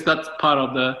 I guess that's part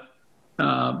of the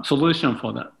solution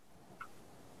for that.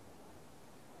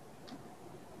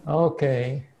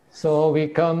 Okay, so we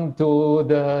come to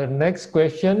the next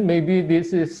question. Maybe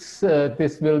this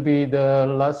will be the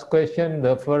last question,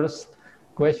 the first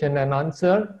question and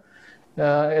answer.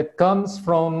 It comes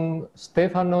from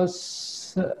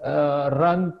Stefanos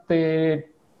Rante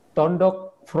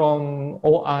Tondok from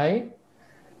OI.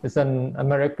 It's an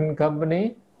American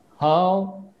company.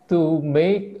 How to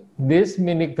make this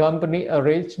mini company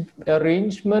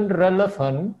arrangement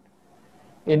relevant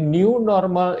in new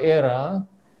normal era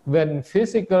when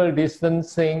physical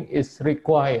distancing is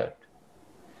required?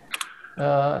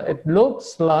 it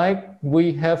looks like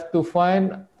we have to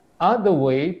find other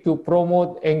way to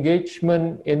promote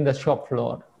engagement in the shop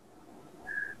floor.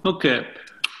 Okay.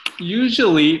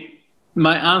 Usually,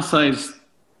 my answer is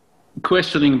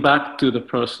questioning back to the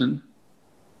person.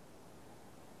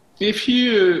 If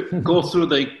you go through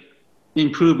the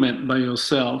improvement by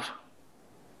yourself,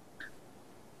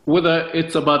 whether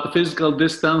it's about physical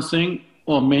distancing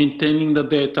or maintaining the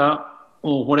data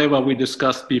or whatever we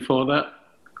discussed before that,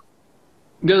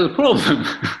 there's a problem.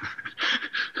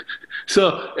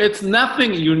 So it's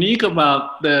nothing unique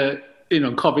about the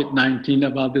COVID-19,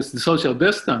 about this social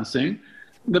distancing.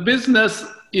 The business,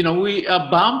 we are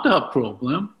bound to have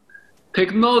problem.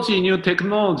 Technology, new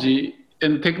technology,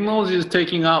 and technology is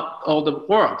taking out all the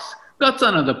works. That's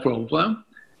another problem.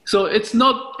 So it's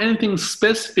not anything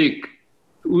specific.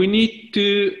 We need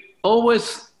to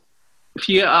always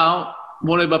figure out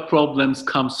whatever problems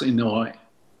comes in the way.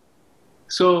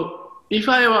 So if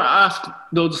I were asked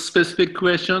those specific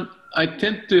questions, I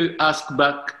tend to ask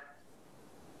back,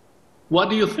 what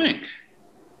do you think?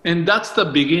 And that's the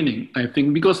beginning, I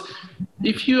think, because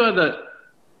if you are the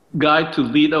guy to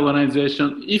lead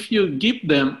organization, if you give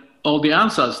them all the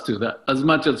answers to that, as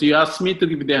much as you ask me to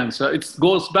give the answer, it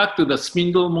goes back to the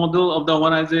spindle model of the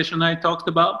organization I talked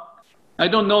about. I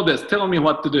don't know this, tell me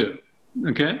what to do,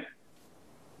 okay?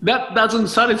 That doesn't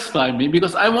satisfy me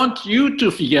because I want you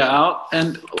to figure out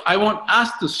and I want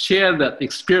us to share that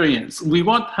experience. We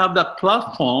want to have that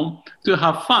platform to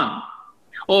have fun.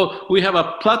 Or we have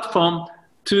a platform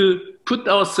to put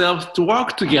ourselves to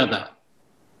work together.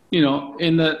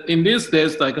 In these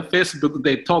days, like a Facebook,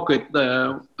 they talk it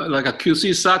like a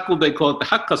QC circle, they call it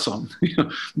hackathon.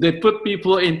 They put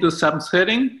people into some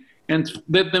setting and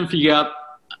let them figure out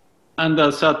under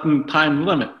a certain time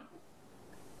limit.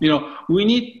 We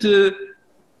need to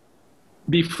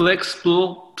be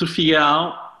flexible to figure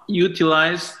out,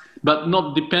 utilize, but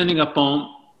not depending upon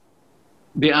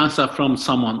the answer from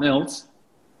someone else.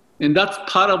 And that's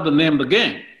part of the name of the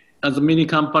game. As a mini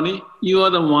company, you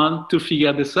are the one to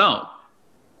figure this out.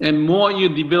 And more you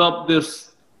develop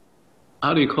this,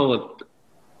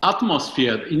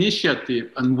 atmosphere,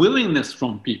 initiative, and willingness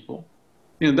from people,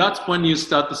 that's when you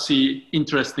start to see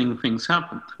interesting things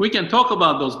happen. We can talk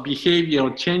about those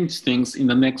behavioral change things in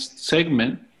the next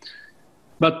segment.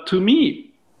 But to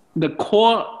me, the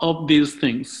core of these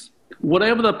things,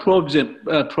 whatever the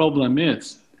problem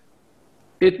is,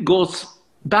 it goes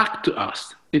back to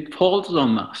us. It falls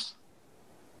on us.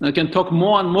 I can talk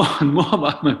more and more and more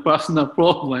about my personal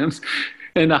problems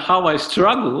and how I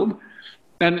struggled.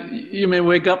 And you may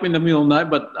wake up in the middle of the night,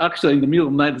 but actually in the middle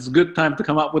of the night, it's a good time to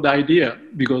come up with an idea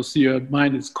because your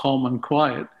mind is calm and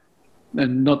quiet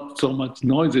and not so much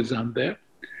noises out there.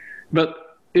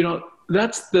 But,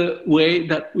 that's the way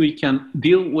that we can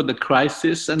deal with the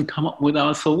crisis and come up with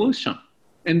our solution.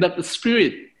 And that the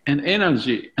spirit and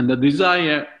energy and the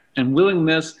desire and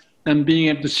willingness and being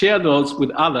able to share those with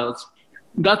others,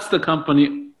 that's the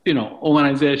company,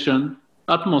 organization,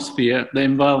 atmosphere, the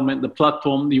environment, the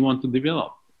platform you want to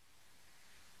develop.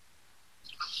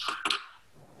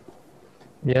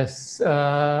 Yes,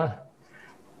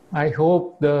 I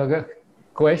hope the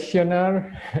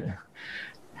questioner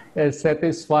is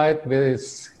satisfied with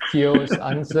Kiyo's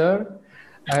answer.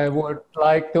 I would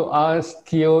like to ask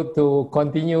Kiyo to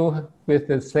continue with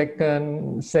the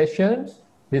second session,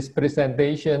 this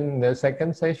presentation, the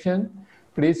second session.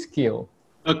 Please, Kiyo.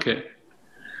 Okay.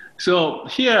 So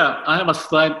here I have a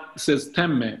slide that says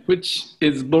Tenmei, which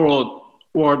is borrowed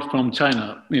word from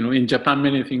China. In Japan,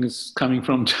 many things coming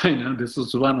from China. This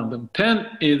is one of them. Ten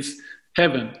is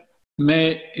heaven.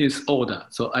 Mei is order.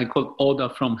 So I call order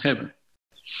from heaven.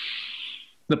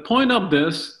 The point of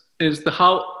this is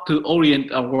how to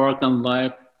orient our work and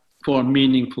life for a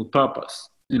meaningful purpose,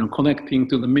 connecting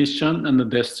to the mission and the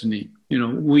destiny.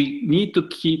 We need to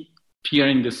keep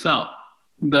figuring this out.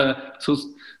 The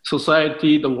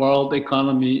society, the world,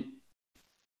 economy,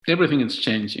 everything is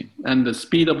changing, and the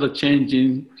speed of the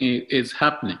changing is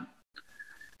happening.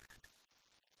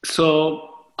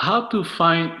 So how to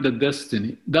find the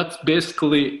destiny? That's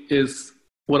basically is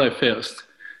what I faced.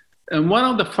 And one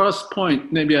of the first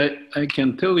point, maybe I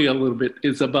can tell you a little bit,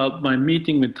 is about my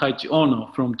meeting with Taichi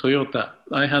Ono from Toyota.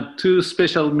 I had two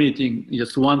special meetings,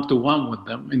 just one-to-one with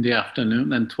them in the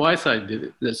afternoon, and twice I did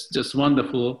it. That's just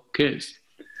wonderful case.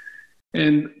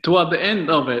 And toward the end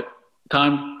of it,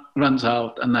 time runs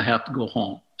out and I have to go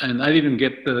home. And I didn't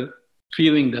get the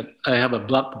feeling that I have a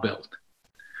black belt.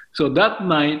 So that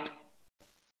night,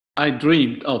 I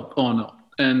dreamed of Ono.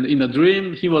 And in a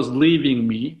dream, he was leaving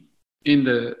me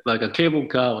in like a cable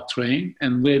car or train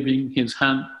and waving his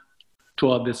hand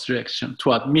toward this direction,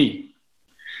 toward me.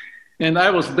 And I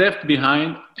was left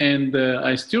behind, and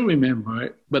I still remember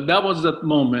it. But that was that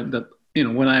moment that,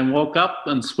 when I woke up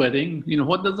and sweating,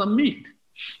 what does that mean?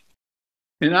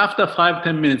 And after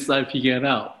 5-10 minutes, I figured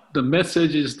out the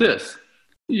message is this: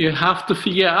 you have to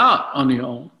figure out on your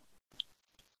own.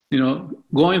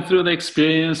 Going through the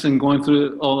experience and going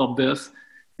through all of this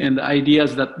and the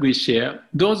ideas that we share,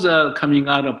 those are coming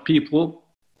out of people,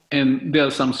 and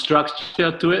there's some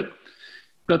structure to it.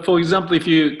 But for example, if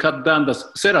you cut down the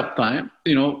setup time,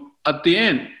 at the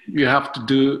end, you have to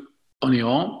do on your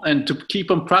own. And to keep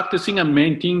on practicing and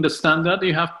maintaining the standard,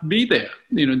 you have to be there.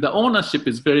 The ownership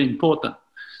is very important.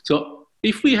 So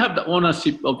if we have the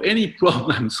ownership of any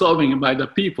problem solving by the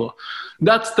people,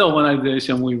 that's the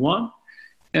organization we want.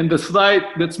 And the slide,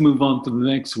 let's move on to the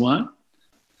next one,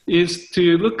 is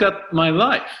to look at my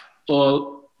life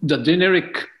or the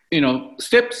generic,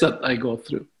 steps that I go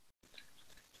through.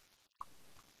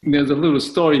 There's a little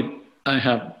story I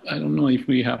have. I don't know if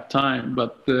we have time,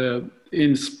 but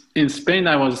in Spain,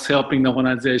 I was helping the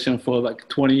organization for like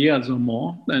 20 years or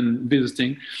more and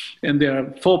visiting. And there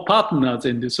are 4 partners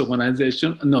in this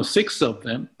organization, 6 of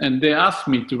them. And they asked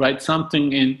me to write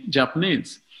something in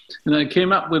Japanese. And I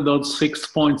came up with those 6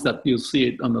 points that you see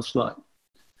it on the slide.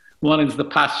 One is the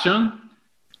passion,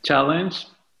 challenge,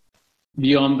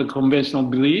 beyond the conventional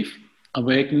belief,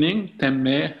 awakening,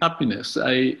 tenmei, happiness.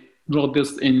 I wrote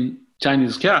this in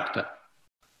Chinese character.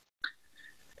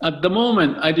 At the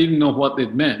moment, I didn't know what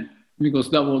it meant because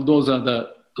those are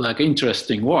the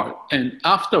interesting words. And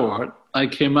afterward, I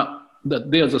came up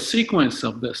that there's a sequence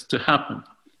of this to happen.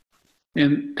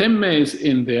 And tenmei is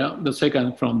in there, the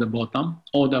second from the bottom,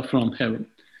 order from heaven.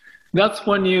 That's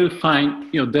when you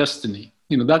find your destiny,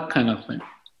 that kind of thing.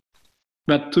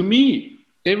 But to me,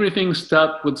 everything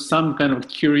starts with some kind of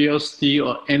curiosity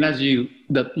or energy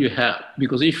that you have.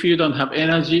 Because if you don't have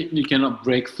energy, you cannot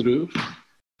break through.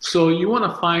 So you want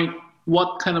to find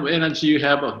what kind of energy you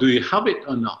have, or do you have it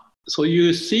or not? So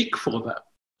you seek for that,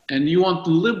 and you want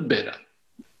to live better.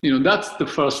 That's the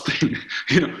first thing.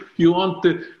 You want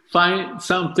to find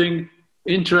something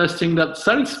interesting that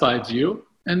satisfies you,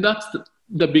 and that's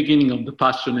the beginning of the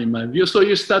passion in my view. So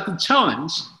you start to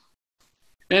challenge,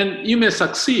 and you may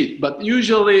succeed, but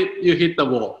usually you hit the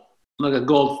wall like a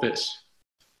goldfish.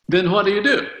 Then what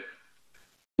do?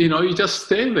 You just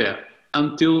stay there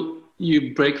until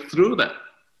you break through that.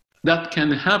 That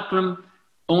can happen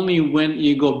only when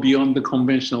you go beyond the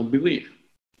conventional belief.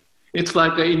 It's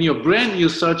like in your brain, you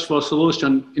search for a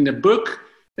solution in a book,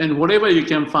 and whatever you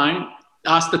can find,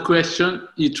 ask the question,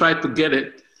 you try to get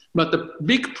it. But the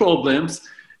big problems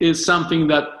is something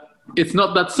that it's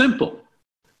not that simple.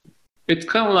 It's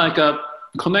kind of like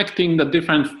connecting the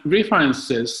different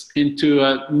references into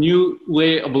a new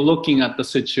way of looking at the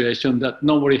situation that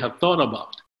nobody had thought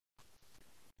about.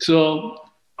 So,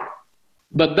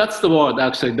 but that's the word,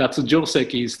 actually. That's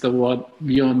Joseki is the word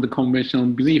beyond the conventional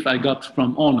belief I got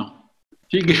from Ono.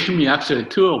 He gave me actually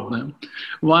 2 of them.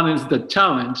 One is the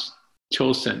challenge,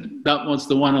 chosen. That was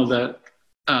the one of the,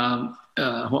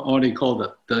 what do you call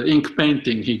that? The ink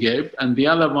painting he gave. And the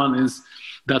other one is,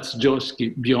 that's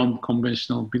Joseki, beyond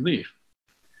conventional belief.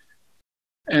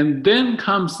 And then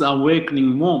comes the awakening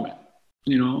moment.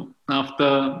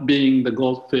 After being the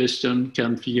goldfish and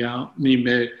can figure out, we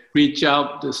may reach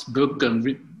out this book and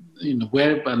read in the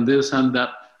web and this and that.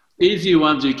 Easy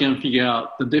ones you can figure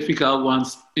out, the difficult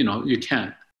ones, you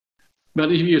can't.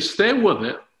 But if you stay with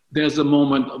it, there's a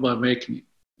moment of awakening.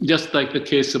 Just like the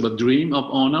case of a dream of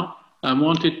Ono. I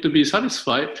wanted to be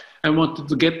satisfied. I wanted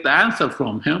to get the answer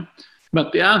from him.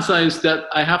 But the answer is that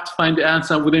I have to find the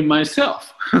answer within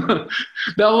myself.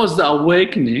 That was the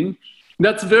awakening.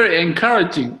 That's very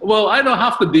encouraging. Well, I don't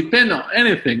have to depend on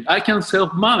anything. I can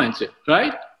self-manage it,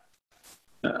 right?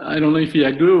 I don't know if you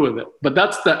agree with it, but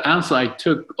that's the answer I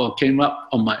took or came up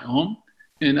on my own.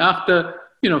 And after,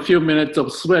 a few minutes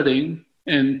of sweating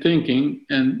and thinking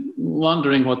and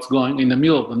wondering what's going in the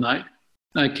middle of the night,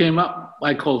 I came up,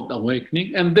 I called it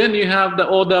awakening. And then you have the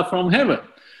order from heaven.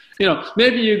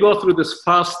 Maybe you go through these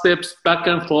fast steps, back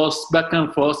and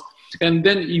forth, and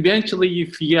then eventually you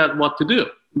figure out what to do.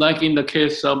 Like in the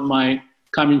case of my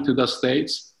coming to the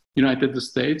States, United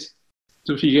States,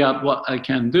 to figure out what I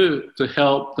can do to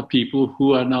help the people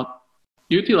who are not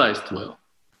utilized well.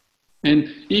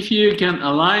 And if you can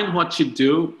align what you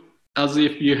do as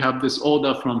if you have this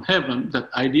order from heaven, that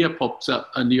idea pops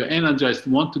up and you're energized,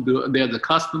 want to do, there's the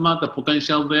customer, the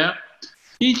potential there.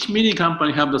 Each mini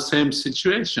company have the same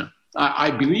situation.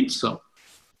 I believe so.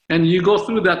 And you go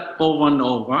through that over and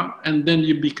over, and then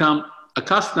you become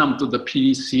accustomed to the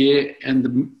PDCA and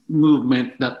the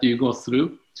movement that you go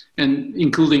through, and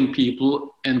including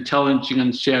people and challenging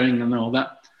and sharing and all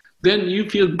that. then you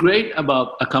feel great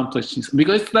about accomplishing something,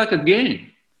 because it's like a game.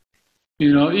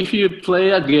 You know, if you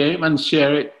play a game and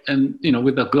share it, and you know,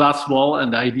 with the glass wall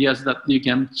and the ideas that you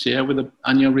can share with the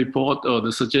annual report or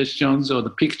the suggestions or the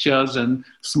pictures and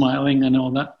smiling and all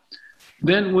that,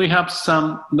 then we have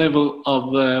some level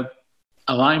of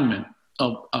alignment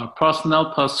of our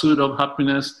personal pursuit of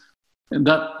happiness, and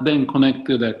that then connect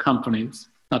to the company's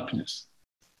happiness.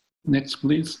 Next,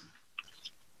 please.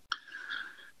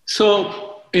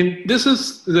 So this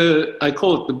is I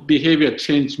call it the behavior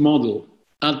change model.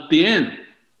 At the end,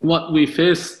 what we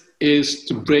face is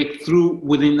to break through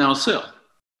within ourselves.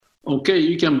 Okay,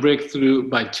 you can break through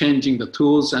by changing the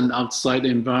tools and outside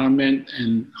environment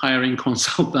and hiring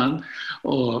consultant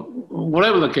or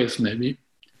whatever the case may be.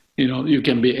 You know, you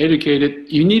can be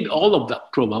educated. You need all of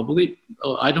that probably,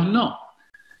 or I don't know.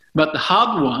 But the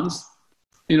hard ones,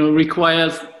 you know,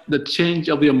 requires the change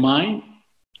of your mind.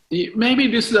 Maybe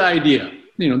this is the idea.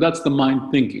 You know, that's the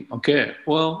mind thinking. Okay,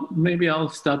 well, maybe I'll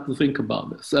start to think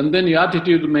about this. And then your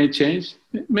attitude may change,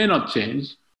 it may not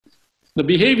change. The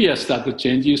behavior start to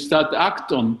change. You start to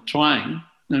act on trying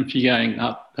and figuring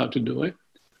out how to do it.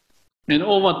 And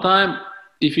over time,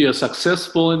 if you're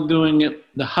successful in doing it,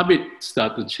 the habit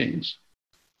start to change.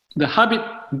 The habit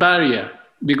barrier,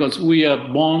 because we are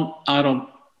born out of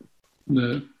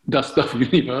the dust of the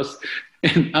universe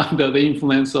and under the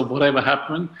influence of whatever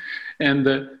happened,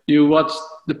 and you watch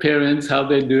the parents, how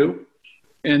they do,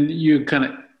 and you kind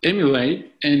of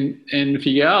emulate and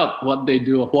figure out what they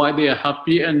do, why they are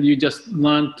happy, and you just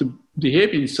learn to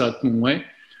behave in a certain way.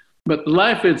 But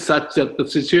life is such that the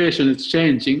situation is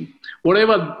changing.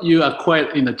 Whatever you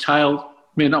acquired in a child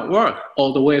may not work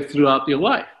all the way throughout your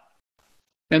life.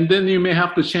 And then you may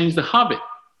have to change the habit.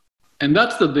 And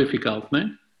that's the difficult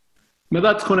thing. But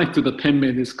that's connected to the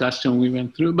 10-minute discussion we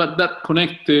went through. But that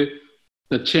connects to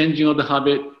the changing of the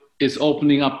habit is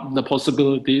opening up the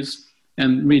possibilities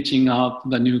and reaching out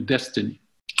the new destiny.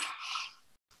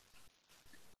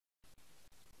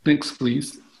 Next,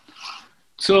 please.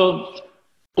 So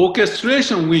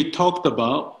orchestration we talked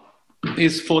about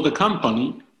is for the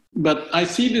company, but I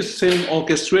see this same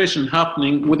orchestration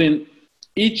happening within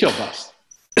each of us.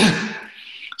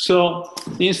 So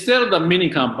instead of the mini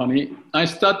company, I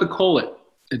start to call it,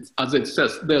 as it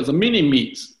says, there's a mini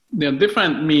me's. There are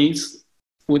different me's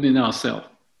within ourselves.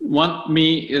 One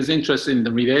me is interested in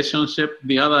the relationship,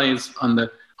 the other is on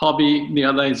the hobby, the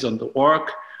other is on the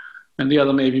work, and the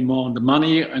other may be more on the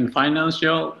money and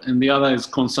financial, and the other is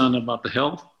concerned about the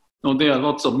health. So there are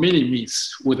lots of mini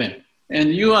me's within.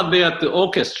 And you are there to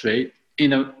orchestrate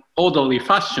in an orderly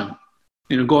fashion.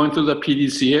 You know, going through the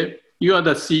PDCA, you are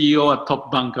the CEO, a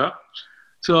top banker.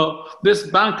 So this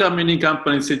banker mini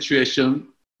company situation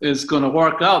is going to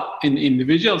work out in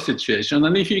individual situation.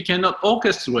 And if you cannot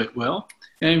orchestrate well,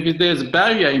 and if there's a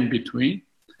barrier in between,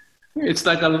 it's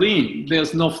like a lean,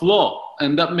 there's no flow,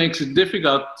 and that makes it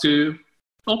difficult to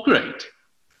operate.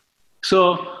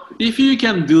 So if you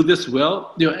can do this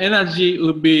well, your energy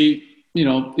will be, you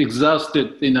know,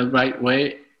 exhausted in the right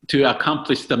way to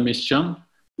accomplish the mission.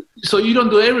 So you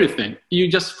don't do everything. You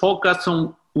just focus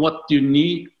on what you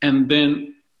need and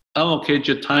then allocate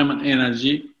your time and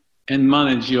energy and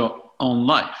manage your own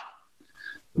life.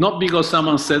 Not because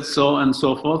someone said so and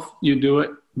so forth, you do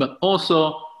it, but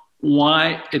also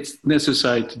why it's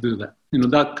necessary to do that. You know,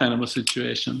 that kind of a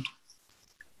situation.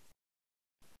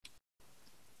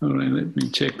 All right, let me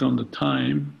check on the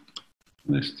time.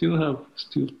 I still have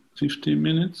 15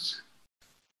 minutes.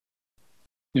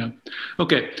 Yeah,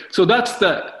 okay. So that's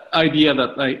the idea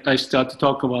that I start to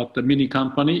talk about the mini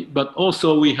company, but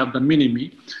also we have the mini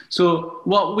me. So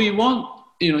what we want,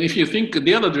 you know, if you think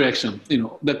the other direction, you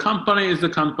know, the company is the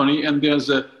company and there's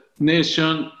a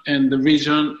nation and the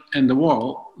region and the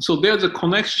world. So there's a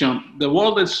connection. The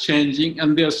world is changing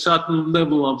and there's a certain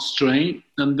level of strain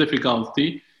and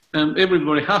difficulty, and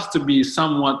everybody has to be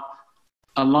somewhat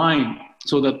aligned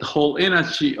so that the whole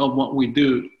energy of what we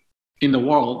do in the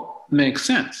world makes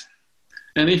sense.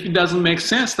 And if it doesn't make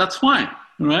sense, that's fine,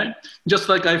 right? Just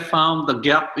like I found the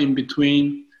gap in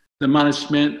between the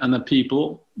management and the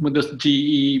people with this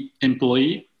GE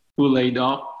employee who laid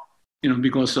off, you know,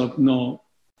 because of no,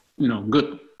 you know,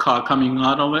 good car coming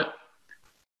out of it.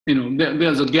 You know,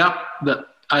 there's a gap that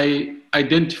I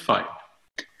identified.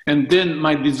 And then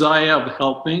my desire of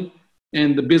helping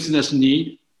and the business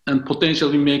need and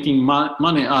potentially making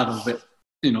money out of it,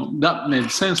 you know, that made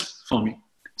sense for me.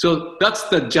 So that's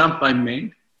the jump I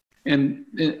made. And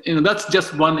you know, that's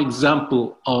just one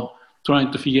example of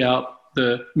trying to figure out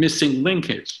the missing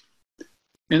linkage.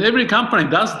 And every company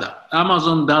does that.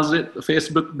 Amazon does it,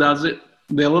 Facebook does it.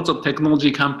 There are lots of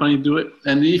technology companies do it.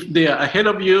 And if they are ahead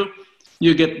of you,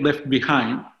 you get left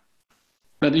behind.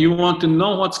 But you want to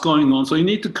know what's going on. So you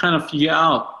need to kind of figure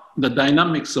out the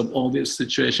dynamics of all this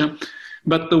situation.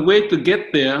 But the way to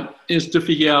get there is to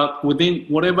figure out within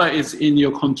whatever is in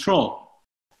your control,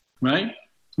 right?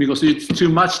 Because it's too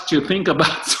much to think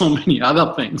about so many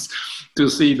other things to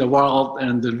see the world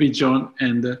and the vision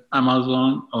and the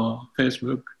Amazon or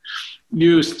Facebook.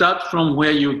 You start from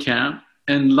where you can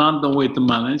and learn the way to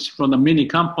manage from the mini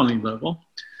company level.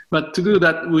 But to do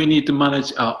that, we need to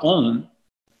manage our own,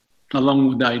 along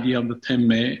with the idea of the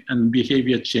 10-May and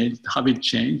behavior change, habit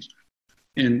change,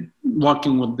 and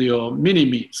working with your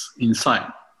mini-me's inside.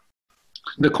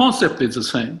 The concept is the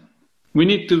same. We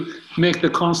need to make the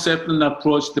concept and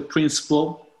approach the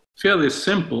principle fairly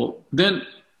simple. Then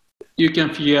you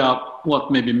can figure out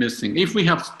what may be missing. If we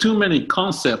have too many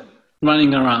concepts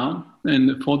running around,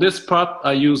 and for this part,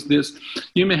 I use this,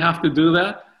 you may have to do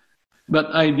that.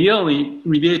 But ideally,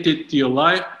 related to your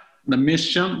life, the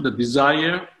mission, the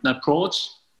desire, the approach,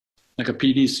 like a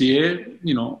PDCA,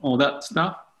 you know, all that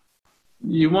stuff.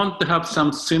 You want to have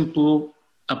some simple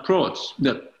approach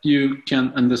that you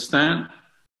can understand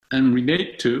and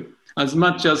relate to as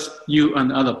much as you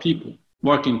and other people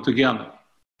working together.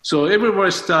 So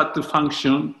everybody start to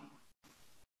function,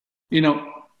 you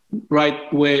know,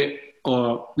 right way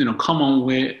or, you know, common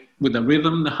way with the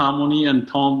rhythm, the harmony and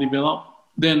tone develop.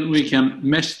 Then we can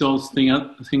mesh those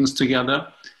things together.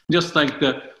 Just like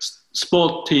the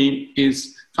sport team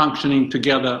is functioning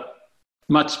together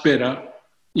much better,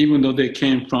 even though they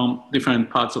came from different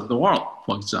parts of the world,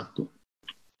 for example.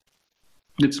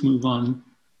 Let's move on.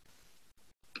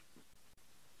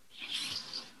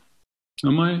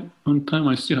 Am I on time?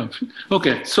 I still have.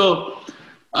 Okay, so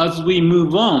as we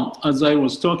move on, as I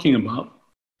was talking about,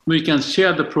 we can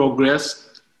share the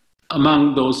progress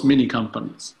among those mini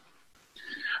companies.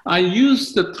 I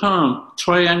use the term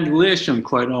triangulation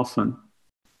quite often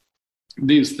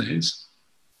these days.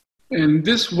 And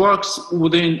this works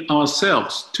within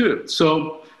ourselves too.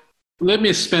 So let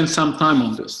me spend some time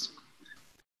on this.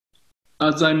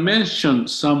 As I mentioned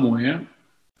somewhere,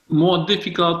 more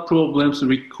difficult problems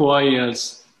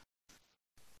requires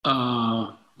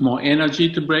more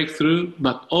energy to break through,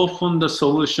 but often the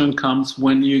solution comes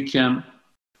when you can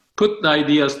put the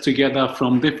ideas together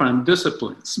from different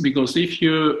disciplines. Because if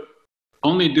you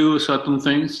only do certain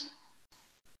things,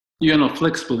 you're not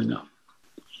flexible enough.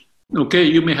 Okay,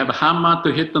 you may have a hammer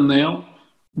to hit the nail,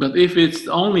 but if it's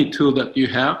the only tool that you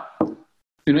have,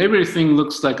 you know, everything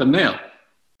looks like a nail.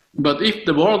 But if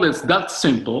the world is that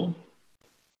simple,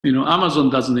 you know, Amazon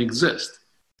doesn't exist.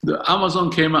 The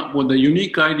Amazon came up with a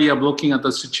unique idea of looking at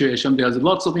the situation. There's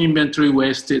lots of inventory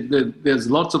wasted. There's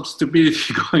lots of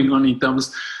stupidity going on in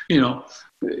terms, you know,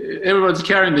 everybody's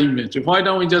carrying the inventory. Why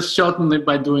don't we just shorten it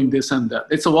by doing this and that?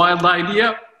 It's a wild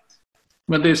idea,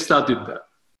 but they started that.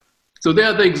 So they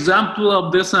are the example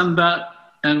of this and that,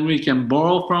 and we can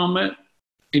borrow from it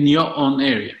in your own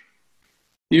area.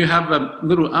 You have a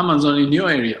little Amazon in your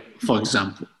area, for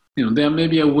example. You know, there may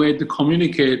be a way to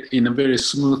communicate in a very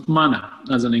smooth manner,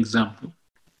 as an example.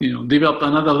 You know, develop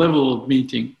another level of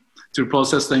meeting to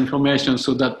process the information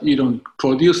so that you don't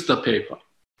produce the paper.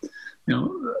 You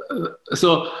know,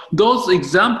 so those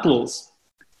examples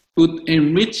would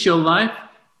enrich your life.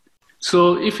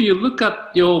 So if you look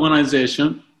at your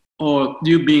organization, or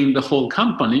you being the whole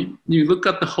company, you look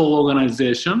at the whole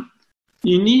organization,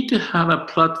 you need to have a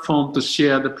platform to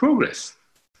share the progress.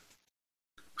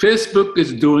 Facebook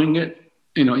is doing it,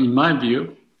 you know, in my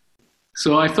view.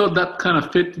 So I thought that kind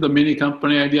of fit the mini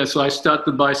company idea. So I started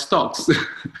to buy stocks.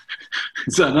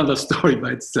 It's another story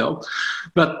by itself.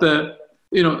 But,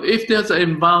 you know, if there's an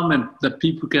environment that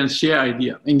people can share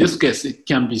idea, in this case, it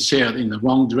can be shared in the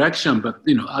wrong direction, but,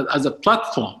 you know, as a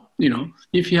platform, you know,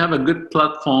 if you have a good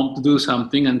platform to do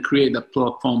something and create a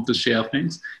platform to share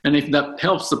things, and if that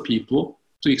helps the people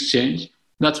to exchange,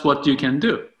 that's what you can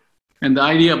do. And the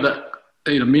idea of the,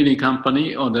 you know, mini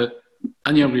company or the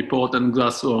annual report and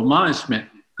glassdoor management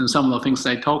and some of the things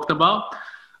I talked about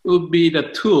would be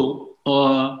the tool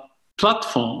or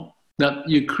platform that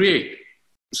you create.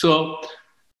 So,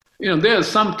 you know, there are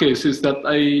some cases that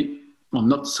well,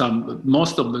 not some, but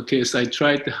most of the cases I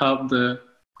try to have the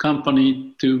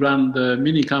company to run the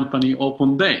mini company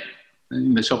open day.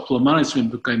 In the shop floor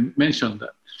management book, I mentioned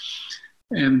that.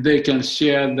 And they can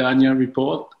share the annual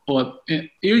report, or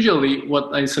usually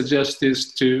what I suggest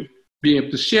is to be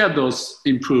able to share those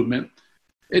improvements.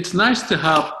 It's nice to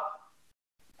have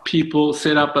people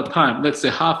set up a time. Let's say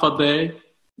half a day,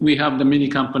 we have the mini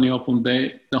company open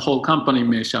day, the whole company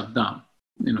may shut down.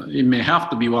 You know, it may have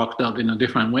to be worked out in a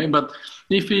different way, but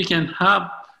if we can have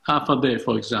half a day,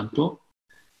 for example,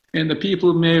 And the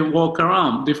people may walk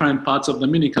around different parts of the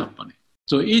mini company.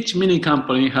 So each mini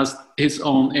company has its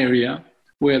own area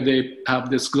where they have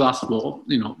this glass wall.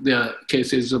 There are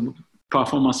cases of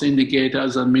performance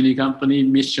indicators and mini company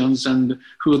missions and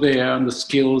who they are and the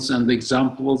skills and the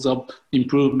examples of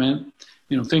improvement,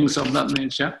 things of that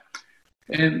nature.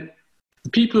 And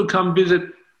people come visit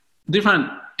different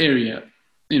area,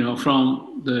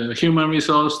 from the human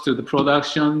resource to the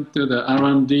production to the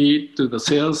R&D to the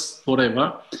sales,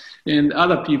 whatever. And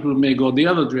other people may go the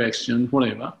other direction,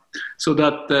 whatever. So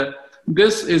that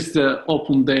this is the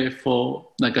open day for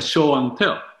like a show and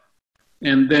tell.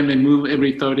 And then they move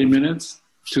every 30 minutes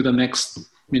to the next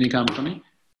mini company.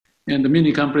 And the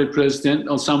mini company president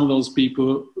or some of those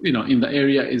people, in the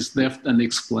area is left and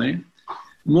explain.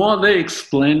 More they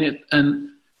explain it, and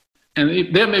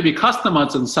there may be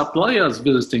customers and suppliers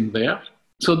visiting there.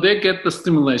 So they get the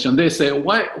stimulation. They say,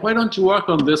 why don't you work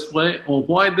on this way? Or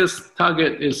why this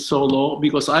target is so low?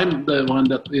 Because I'm the one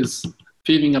that is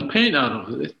feeling a pain out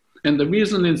of it. And the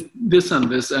reason is this and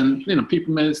this. And,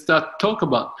 people may start talk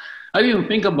about, I didn't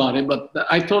think about it, but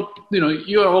I thought,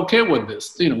 you are okay with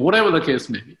this, whatever the case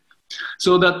may be.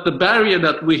 So that the barrier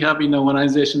that we have in the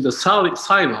organization, the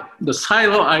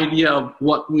silo idea of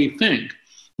what we think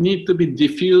need to be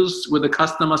diffused with the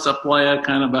customer supplier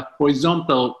kind of a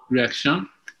horizontal reaction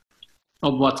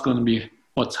of what's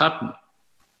happening.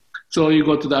 So you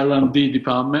go to the R&D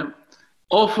department.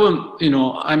 Often,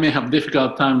 I may have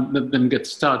difficult time let them get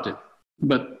started.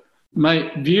 But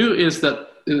my view is that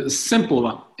it's a simple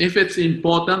one. If it's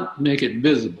important, make it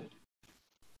visible.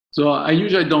 So I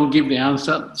usually don't give the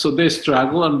answer. So they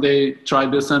struggle and they try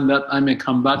this and that. I may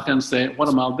come back and say, what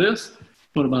about this?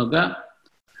 What about that?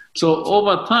 So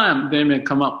over time, they may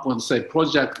come up with, say,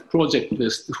 project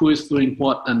list, who is doing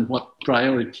what and what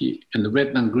priority in the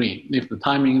red and green, if the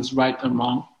timing is right or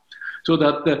wrong, so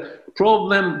that the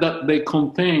problem that they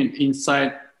contain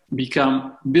inside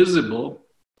become visible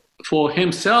for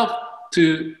himself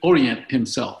to orient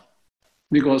himself.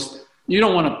 Because you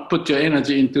don't want to put your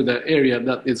energy into the area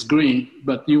that is green,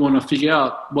 but you want to figure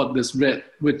out what this red,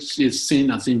 which is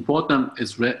seen as important,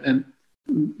 is red. And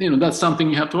that's something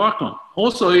you have to work on.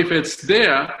 Also, if it's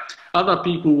there, other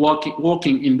people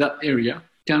walking in that area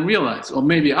can realize, or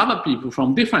maybe other people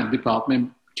from different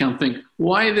departments can think,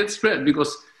 why is it red?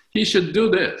 Because he should do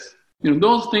this.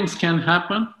 Those things can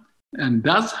happen and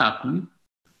does happen.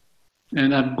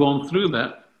 And I've gone through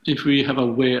that if we have a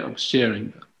way of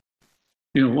sharing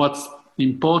that. What's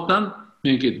important,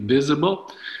 make it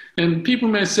visible. And people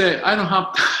may say, I don't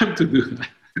have time to do that.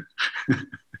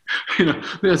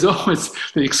 There's always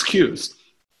the excuse.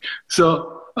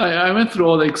 So I went through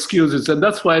all the excuses, and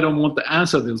that's why I don't want to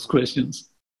answer those questions.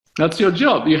 That's your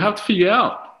job. You have to figure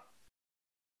out.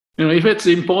 If it's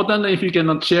important, if you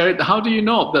cannot share it, how do you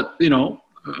know that,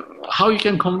 how you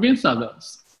can convince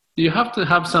others? You have to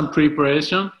have some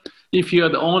preparation if you're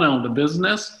the owner of the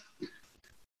business,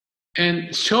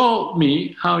 and show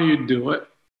me how you do it,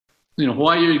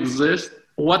 why you exist,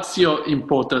 what's your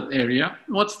important area,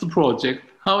 what's the project,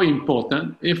 how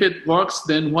important, if it works,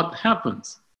 then what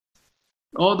happens?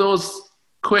 All those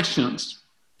questions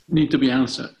need to be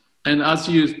answered. And as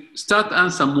you start to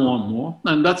answer more and more,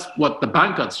 and that's what the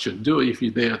bankers should do if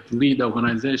they are to lead the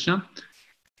organization,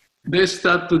 they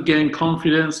start to gain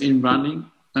confidence in running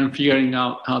and figuring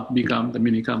out how to become the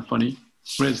mini company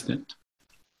president.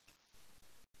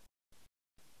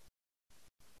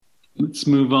 Let's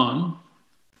move on.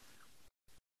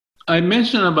 I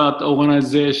mentioned about the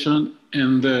organization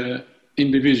and the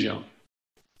individual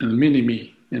and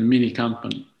mini-me and mini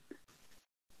company.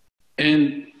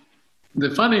 And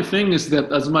the funny thing is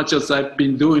that as much as I've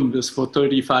been doing this for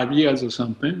 35 years or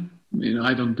something,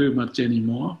 I don't do much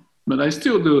anymore, but I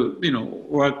still do,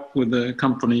 work with the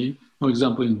company, for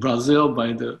example, in Brazil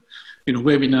by the,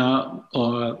 webinar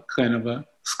or kind of a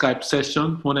Skype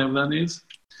session, whatever that is.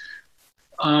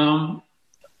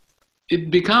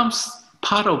 It becomes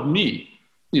part of me,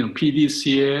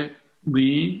 PDCA,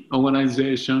 me,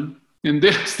 organization, and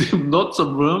there's still lots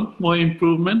of room for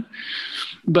improvement.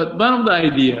 But one of the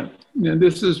ideas,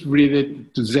 this is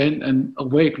related to Zen and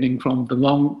awakening from the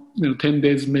long 10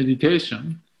 days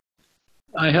meditation.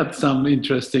 I had some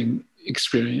interesting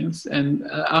experience. And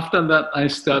after that, I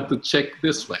started to check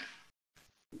this way.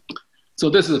 So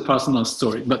this is a personal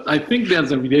story, but I think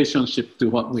there's a relationship to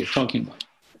what we're talking about.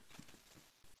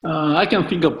 I can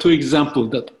think of 2 examples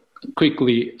that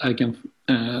quickly I can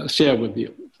share with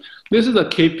you. This is a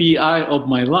KPI of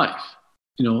my life,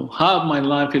 how my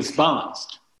life is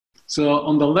balanced. So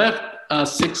on the left are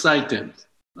 6 items.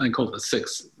 I call it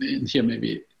 6, and here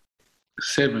maybe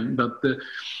 7, but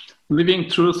Living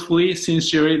truthfully,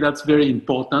 sincerely, that's very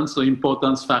important. So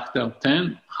importance factor of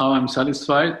 10. How I'm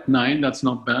satisfied, 9, that's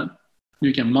not bad.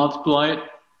 You can multiply it,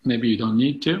 maybe you don't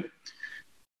need to.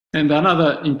 And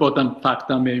another important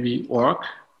factor may be work,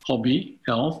 hobby,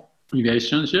 health,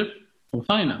 relationship, or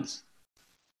finance.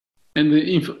 And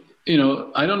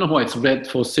I don't know why it's red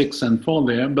for 6 and 4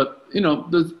 there, but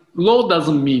the low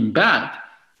doesn't mean bad.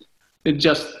 It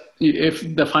just,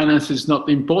 if the finance is not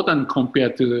important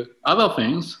compared to the other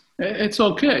things, it's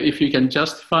okay if you can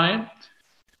justify it.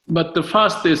 But the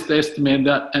first is to estimate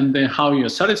that, and then how you're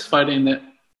satisfied in it.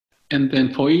 And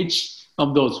then for each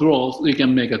of those roles, you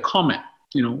can make a comment.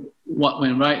 What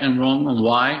went right and wrong and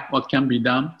why, what can be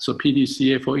done. So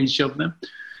PDCA for each of them.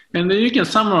 And then you can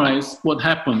summarize what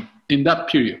happened in that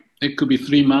period. It could be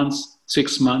 3 months,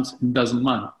 6 months, it doesn't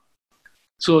matter.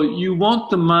 So you want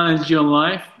to manage your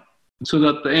life so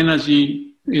that the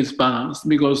energy is balanced,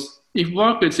 because if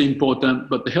work is important,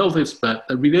 but the health is bad,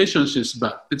 the relationship is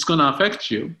bad, it's going to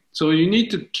affect you. So you need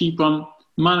to keep on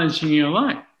managing your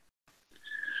life.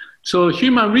 So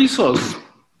human resource,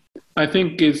 I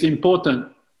think, is important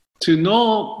to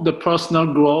know the personal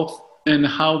growth and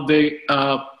how they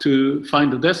are to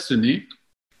find the destiny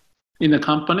in a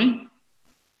company.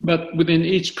 But within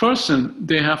each person,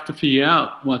 they have to figure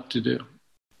out what to do.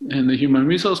 And the human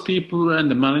resource people and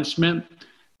the management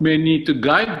may need to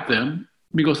guide them,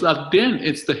 because at the end,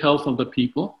 it's the health of the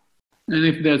people. And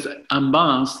if there's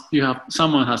imbalance,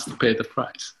 someone has to pay the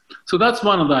price. So that's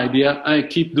one of the ideas I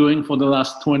keep doing for the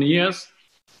last 20 years.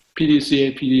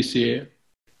 PDCA,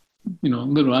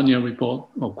 little annual report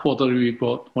or quarterly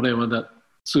report, whatever that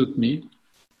suits me.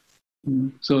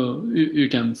 So you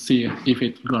can see if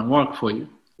it's going to work for you.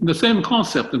 The same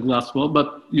concept of glass wall,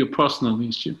 but your personal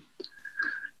issue.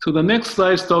 So the next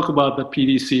slides talk about the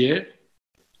PDCA.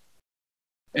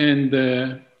 And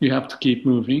you have to keep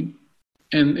moving.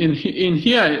 And in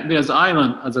here, there's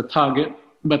island as a target,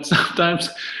 but sometimes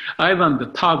island, the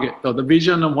target or the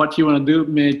vision of what you want to do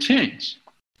may change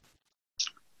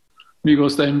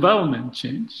because the environment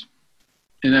change.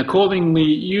 And accordingly,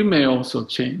 you may also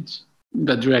change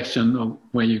the direction of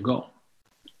where you go.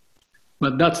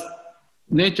 But that's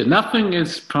nature. Nothing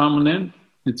is permanent.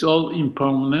 It's all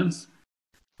impermanence.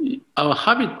 Our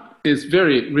habit is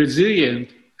very resilient,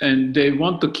 and they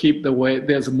want to keep the way,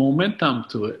 there's a momentum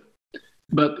to it.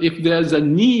 But if there's a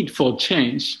need for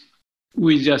change,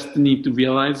 we just need to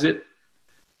realize it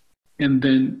and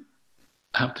then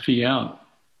have to figure out.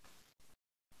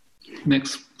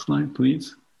 Next slide,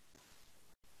 please.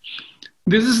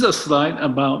 This is a slide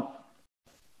about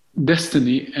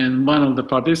destiny, and one of the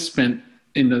participants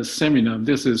in the seminar,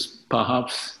 this is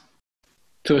perhaps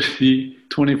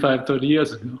 25, 30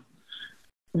 years ago,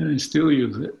 and I still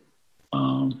use it.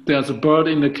 There's a bird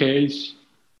in the cage,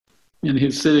 and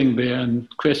he's sitting there and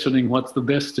questioning what's the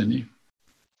destiny.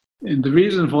 And the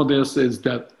reason for this is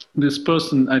that this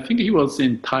person, I think he was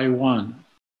in Taiwan,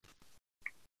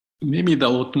 maybe the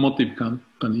automotive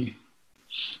company.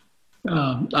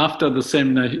 After the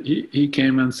seminar, he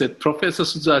came and said, "Professor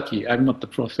Suzaki," I'm not the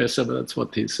professor, but that's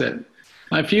what he said.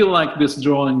 "I feel like this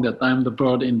drawing that I'm the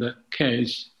bird in the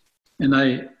cage, and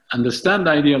I understand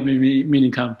the idea of a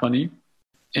mini company,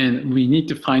 and we need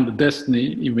to find the destiny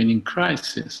even in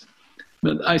crisis.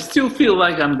 But I still feel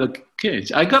like I'm the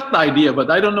cage. I got the idea,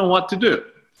 but I don't know what to do.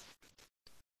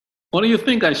 What do you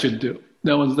think I should do?"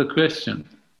 That was the question.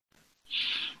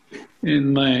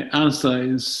 And my answer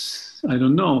is, I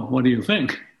don't know. What do you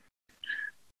think?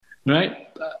 Right?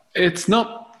 It's not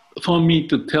for me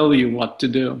to tell you what to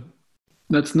do.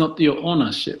 That's not your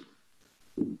ownership.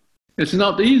 It's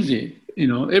not easy.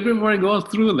 Everybody goes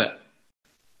through that.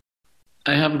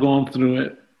 I have gone through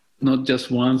it, not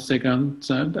just one, second,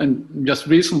 third, and just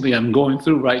recently I'm going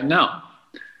through right now.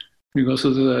 Because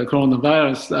of the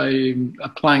coronavirus, I'm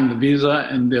applying the visa,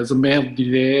 and there's a mail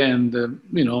delay, and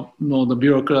all the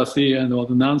bureaucracy and all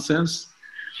the nonsense.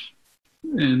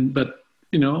 But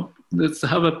let's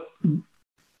have a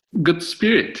good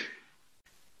spirit.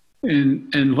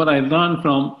 And what I learned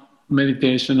from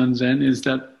meditation and Zen is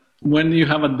that when you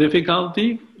have a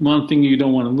difficulty, one thing you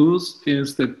don't want to lose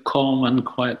is the calm and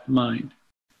quiet mind.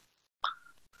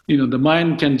 The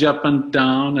mind can jump and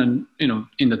down and,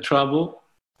 in the trouble,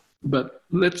 but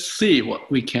let's see what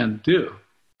we can do.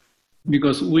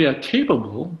 Because we are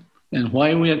capable. And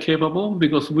why we are capable?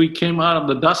 Because we came out of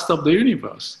the dust of the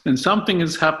universe. And something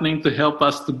is happening to help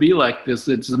us to be like this.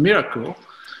 It's a miracle.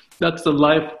 That's the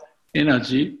life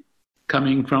energy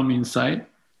coming from inside.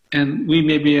 And we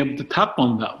may be able to tap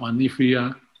on that one if we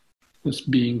are just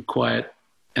being quiet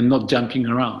and not jumping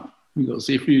around. Because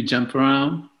if you jump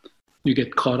around, you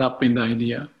get caught up in the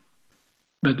idea.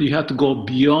 But you have to go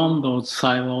beyond those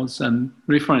silos and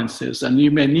references. And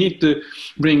you may need to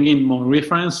bring in more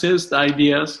references,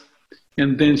 ideas,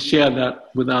 and then share that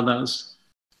with others.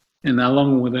 And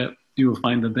along with it, you will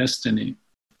find the destiny.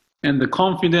 And the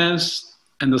confidence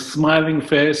and the smiling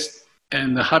face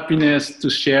and the happiness to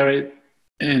share it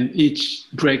and each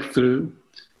breakthrough.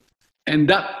 And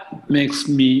that makes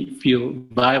me feel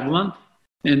vibrant.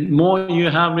 And more you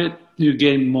have it, you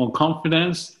gain more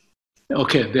confidence.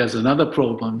 Okay, there's another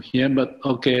problem here, but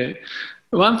okay.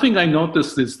 One thing I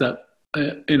noticed is that,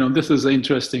 this is an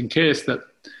interesting case, that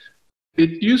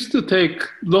it used to take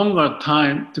longer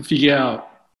time to figure out,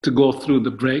 to go through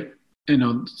the break,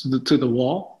 to the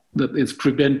wall that is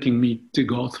preventing me to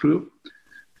go through.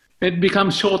 It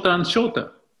becomes shorter and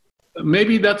shorter.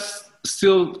 Maybe that's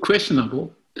still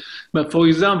questionable. But for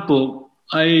example,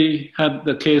 I had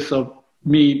the case of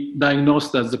me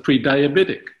diagnosed as a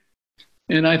pre-diabetic.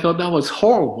 And I thought that was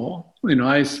horrible.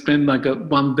 I spent like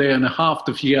 1.5 days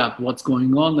to figure out what's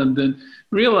going on, and then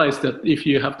realized that if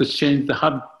you have to change the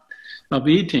habit of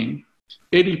eating,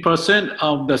 80%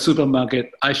 of the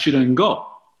supermarket, I shouldn't go.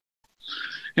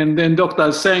 And then doctor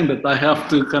is saying that I have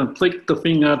to kind of click the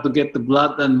finger to get the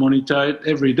blood and monitor it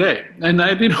every day. And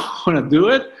I didn't want to do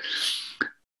it.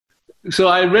 So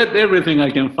I read everything I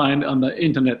can find on the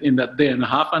internet in that 1.5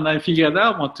 days, and I figured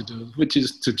out what to do, which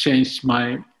is to change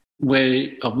my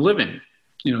way of living,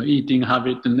 eating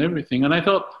habit and everything. And I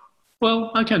thought, well,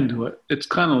 I can do it. It's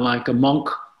kind of like a monk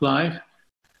life,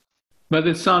 but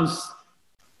it sounds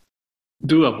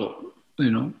doable,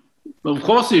 Of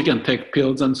course you can take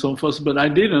pills and so forth, but I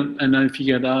didn't, and I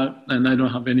figured out, and I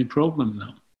don't have any problem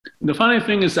now. The funny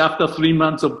thing is, after 3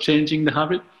 months of changing the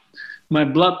habit, my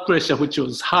blood pressure, which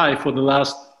was high for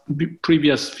the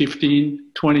previous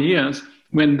 15, 20 years,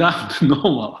 went down to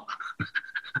normal.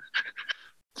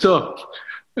 So,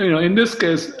 in this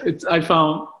case, I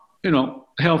found,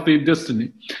 healthy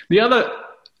destiny. The other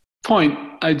point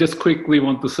I just quickly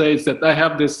want to say is that I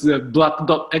have this black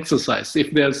dot exercise.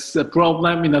 If there's a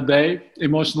problem in a day,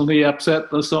 emotionally upset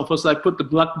or so forth, I put the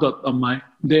black dot on my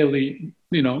daily,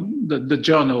 the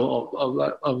journal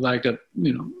of like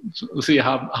see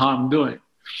how I'm doing.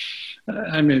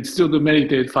 I mean, still to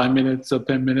meditate 5 minutes or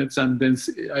 10 minutes, and then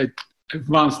I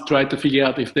once try to figure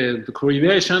out if there's the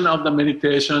correlation of the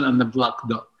meditation and the black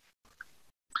dot.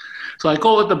 So I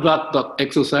call it the black dot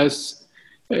exercise.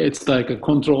 It's like a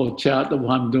control chart of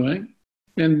what I'm doing.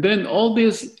 And then all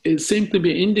this seems to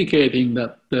be indicating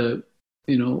that,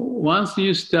 once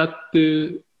you start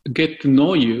to get to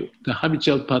know you, the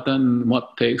habitual pattern,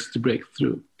 what it takes to break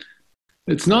through.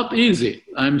 It's not easy.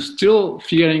 I'm still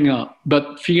figuring out,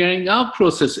 but figuring out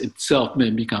process itself may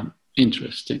become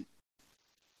interesting.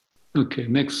 Okay,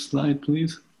 next slide,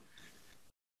 please.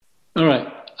 All right,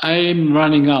 I'm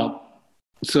running out.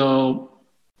 So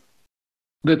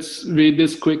let's read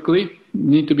this quickly.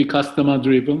 Need to be customer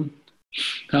driven.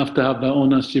 Have to have the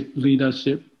ownership,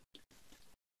 leadership.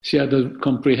 Share the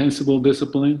comprehensible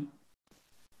discipline.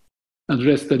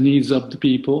 Address the needs of the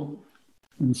people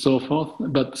and so forth.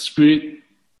 But spirit,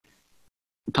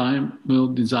 time, will,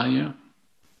 desire.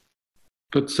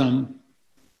 Put some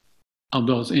of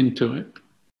those into it.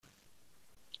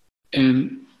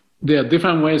 And there are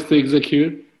different ways to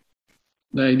execute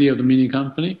the idea of the mini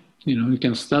company. You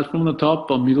can start from the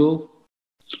top or middle.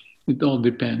 It all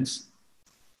depends.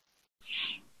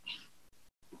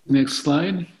 Next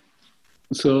slide.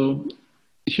 So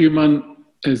human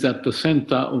is at the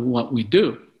center of what we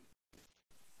do.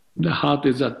 The heart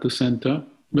is at the center,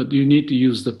 but you need to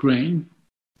use the brain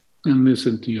and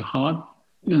listen to your heart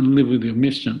and live with your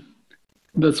mission.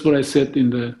 That's what I said in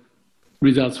the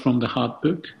results from the heart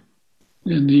book.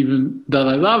 And even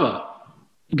Dalai Lama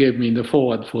gave me the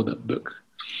foreword for that book.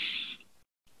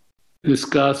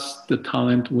 Discuss the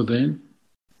talent within.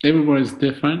 Everyone is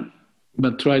different,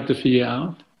 but try to figure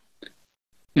out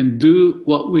and do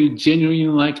what we genuinely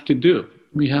like to do.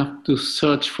 We have to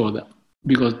search for that,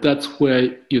 because that's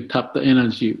where you tap the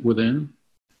energy within.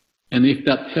 And if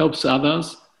that helps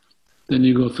others, then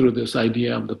you go through this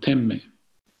idea of the tenmei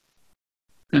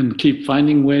and keep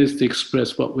finding ways to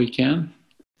express what we can,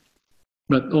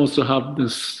 but also have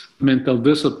this mental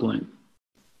discipline.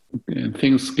 And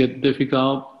things get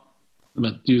difficult,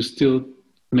 but you still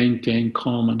maintain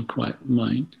calm and quiet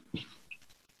mind.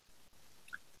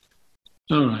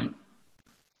 All right.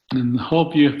 And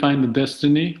hope you find the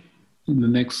destiny in the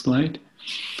next slide.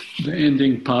 The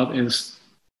ending part is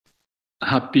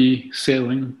happy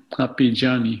sailing, happy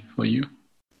journey for you.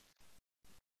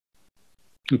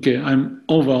 Okay, I'm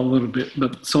over a little bit,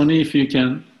 but Sonny, if you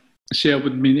can share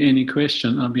with me any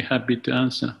question, I'll be happy to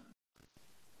answer.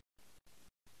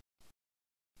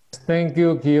 thank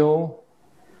you, Kiyo.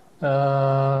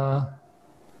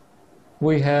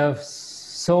 We have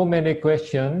so many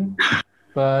questions,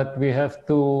 but we have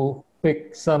to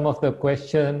pick some of the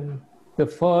questions. The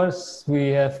first we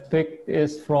have picked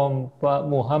is from Pak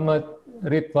Muhammad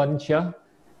Ridwansyah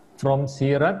from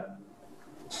Sirat.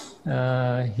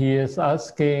 He is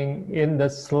asking, in the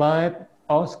slide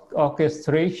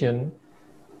orchestration,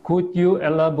 could you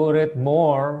elaborate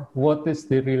more what is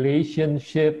the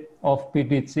relationship of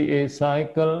PDCA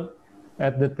cycle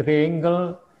at the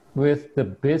triangle with the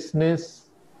business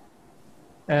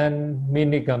and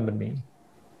mini company?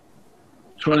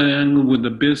 Triangle with the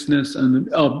business and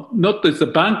not as a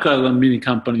banker, the mini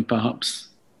company, perhaps.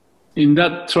 In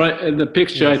that the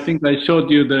picture, yes. I think I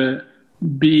showed you the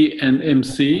B and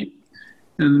MC,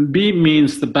 and B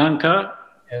means the banker,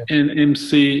 yes. And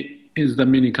MC is the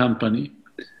mini company.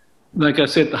 Like I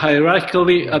said,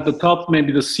 hierarchically, yes. At the top,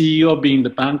 maybe the CEO being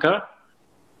the banker,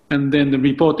 and then the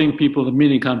reporting people, the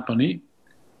mini company.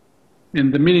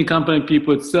 And the mini company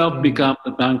people itself become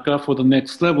the banker for the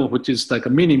next level, which is like a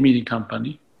mini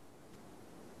company.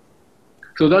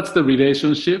 So that's the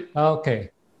relationship. Okay.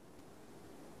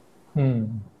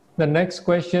 The next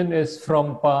question is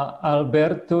from Pak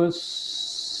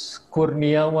Albertus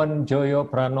Kurniawan Joyo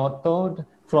Pranoto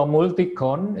from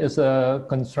Multicon, is a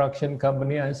construction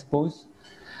company, I suppose.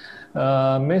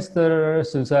 Mr.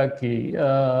 Suzaki,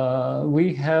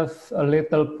 we have a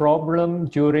little problem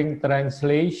during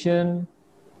translation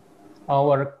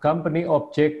our company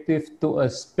objective to a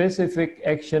specific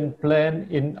action plan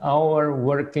in our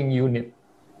working unit.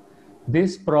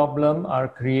 This problem are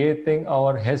creating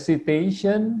our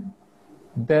hesitation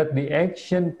that the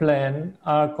action plan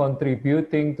are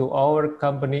contributing to our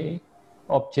company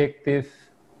objective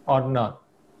or not.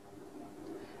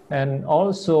 And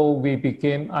also we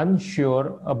became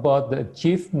unsure about the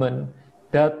achievement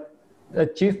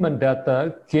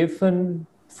data given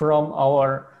from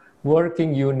our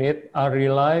working unit are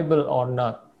reliable or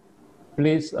not.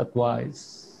 Please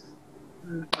advise.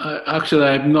 Actually,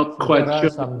 I'm not quite there sure.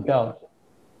 There are some doubt.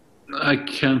 I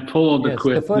can follow the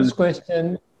question. The first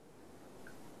question.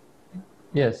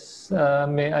 Yes,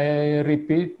 may I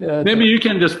repeat? Maybe you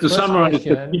can just summarize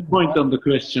the key point of the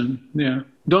question. Yeah.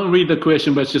 Don't read the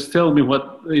question, but just tell me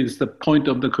what is the point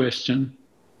of the question.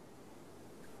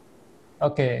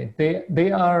 Okay,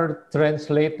 they are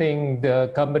translating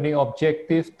the company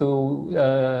objective to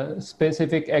a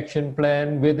specific action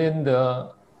plan within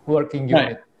the working unit.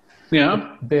 Right.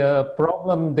 Yeah. The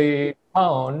problem they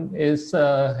found is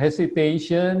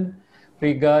hesitation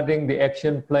regarding the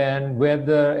action plan,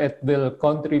 whether it will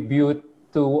contribute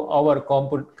to our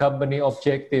company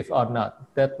objective or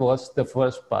not. That was the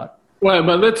first part. Well,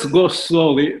 but let's go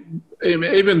slowly.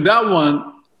 Even that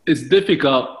one is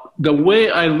difficult. The way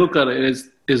I look at it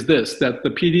is this, that the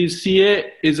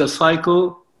PDCA is a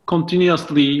cycle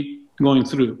continuously going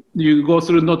through. You go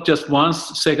through not just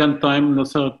once, second time, the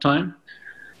third time.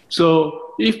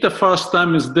 So if the first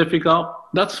time is difficult,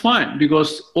 that's fine,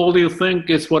 because all you think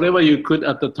is whatever you could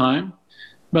at the time.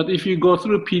 But if you go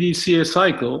through PDCA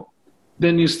cycle,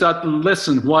 then you start to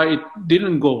listen why it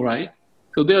didn't go right.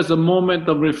 So there's a moment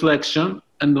of reflection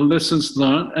and the lessons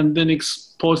learned, and then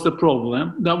expose the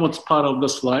problem. That was part of the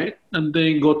slide. And then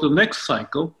you go to the next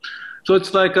cycle. So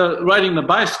it's like riding the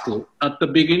bicycle. At the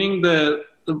beginning, the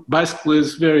bicycle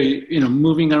is very,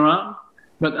 moving around.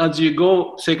 But as you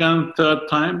go second, third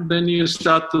time, then you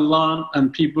start to learn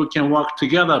and people can work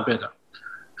together better.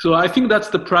 So I think that's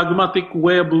the pragmatic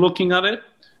way of looking at it,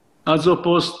 as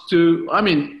opposed to,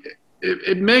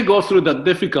 it may go through that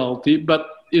difficulty, but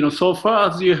so far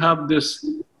as you have this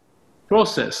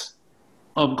process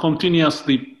of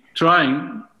continuously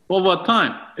trying over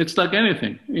time, it's like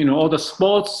anything. All the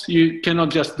sports, you cannot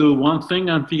just do one thing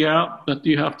and figure out, but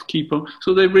you have to keep on.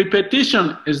 So the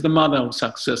repetition is the mother of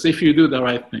success if you do the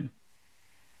right thing.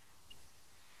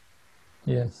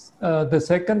 Yes. The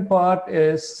second part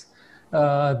is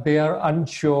they are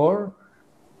unsure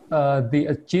the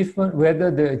achievement,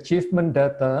 whether the achievement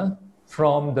data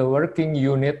from the working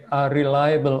unit are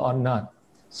reliable or not.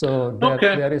 So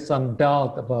there is some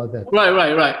doubt about that.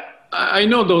 Right. I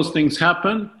know those things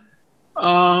happen.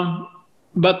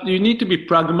 But you need to be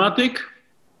pragmatic.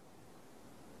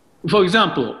 For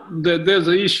example, there's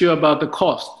an issue about the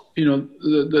cost.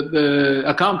 The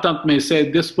accountant may say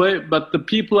it this way, but the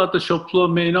people at the shop floor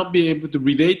may not be able to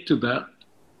relate to that.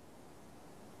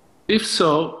 If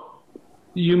so,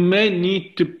 you may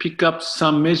need to pick up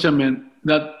some measurement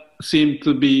that seem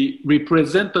to be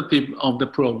representative of the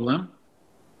problem,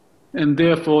 and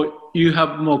therefore you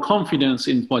have more confidence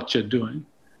in what you're doing.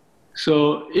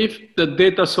 So if the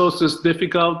data source is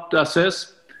difficult to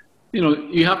assess,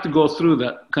 you have to go through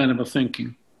that kind of a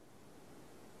thinking.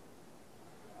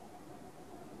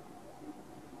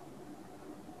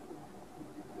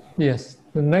 Yes.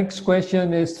 The next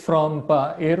question is from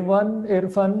Pak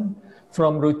Irfan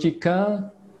from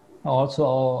Rucika, also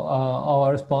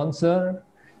our sponsor.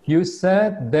 You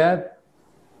said that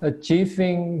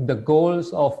achieving the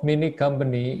goals of mini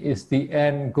company is the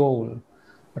end goal,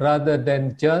 rather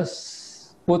than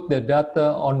just put the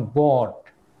data on board.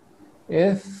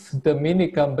 If the mini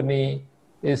company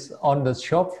is on the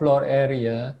shop floor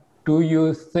area, do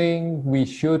you think we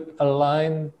should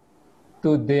align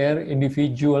to their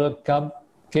individual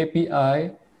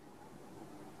KPI?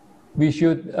 We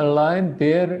should align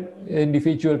their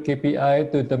individual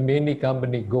KPI to the mini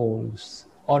company goals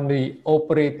on the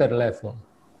operator level.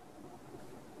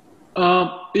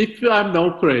 If I'm the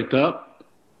operator,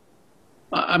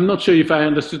 I'm not sure if I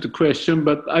understood the question,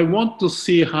 but I want to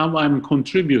see how I'm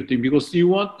contributing, because you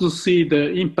want to see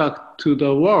the impact to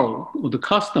the world or the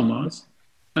customers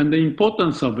and the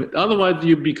importance of it. Otherwise,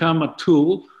 you become a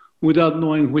tool without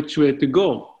knowing which way to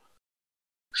go.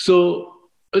 So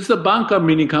it's a banker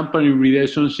mini company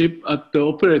relationship at the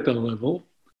operator level.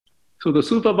 So the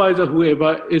supervisor,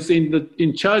 whoever, is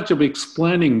in charge of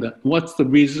explaining that, what's the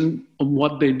reason of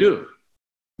what they do,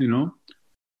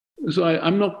 So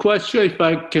I'm not quite sure if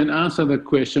I can answer the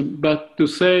question, but to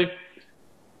say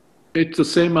it's the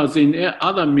same as in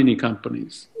other mini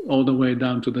companies, all the way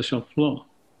down to the shop floor.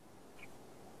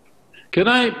 Can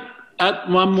I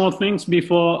add one more thing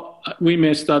before we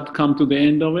may start come to the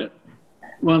end of it?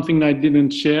 One thing I didn't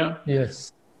share.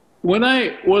 Yes. When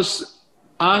I was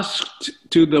asked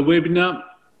to the webinar,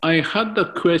 I had the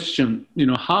question,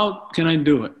 how can I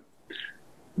do it?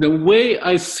 The way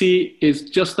I see is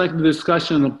just like the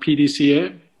discussion of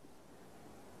PDCA.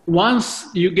 Once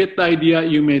you get the idea,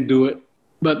 you may do it,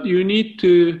 but you need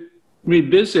to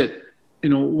revisit,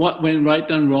 what went right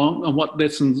and wrong, and what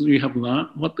lessons we have learned,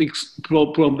 what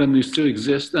problem still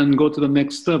exist, and go to the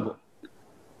next level.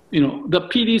 The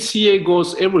PDCA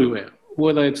goes everywhere,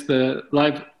 whether it's the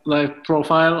life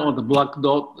profile or the black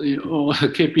dot or the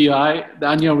KPI, the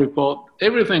annual report.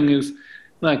 Everything is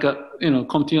like a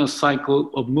continuous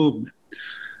cycle of movement.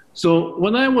 So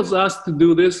when I was asked to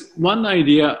do this, one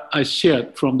idea I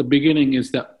shared from the beginning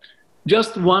is that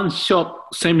just one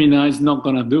shot seminar is not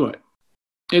going to do it.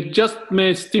 It just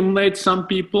may stimulate some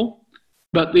people,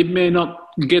 but it may not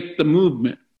get the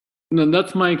movement.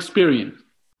 That's my experience.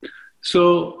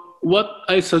 So what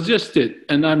I suggested,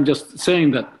 and I'm just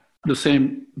saying that the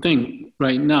same thing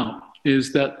right now,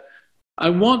 is that I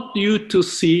want you to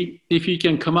see if you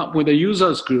can come up with a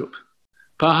users group.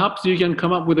 Perhaps you can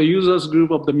come up with a users group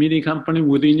of the mini company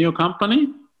within your company,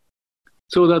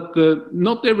 so that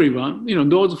not everyone,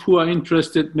 those who are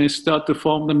interested may start to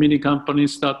form the mini company,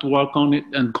 start to work on it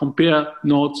and compare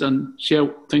notes and share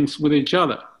things with each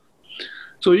other.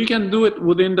 So you can do it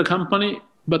within the company,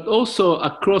 but also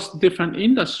across different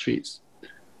industries.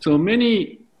 So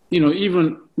many,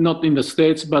 even not in the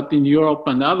States, but in Europe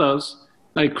and others,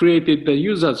 I created the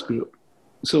users group.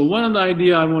 So one of the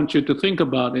ideas I want you to think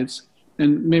about is,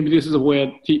 and maybe this is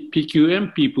where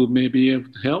PQM people may be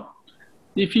able to help,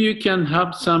 if you can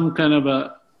have some kind of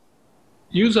a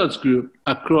users group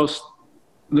across,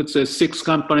 let's say, 6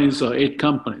 companies or 8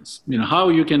 companies. How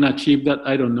you can achieve that,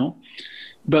 I don't know.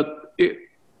 But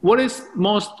what is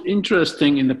most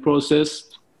interesting in the process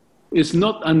is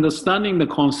not understanding the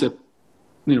concept,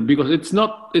 because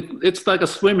it's like a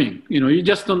swimming. You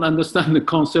just don't understand the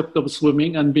concept of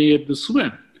swimming and be able to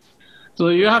swim. So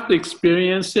you have to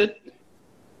experience it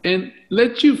and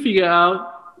let you figure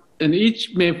out, and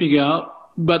each may figure out,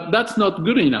 but that's not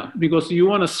good enough, because you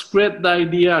want to spread the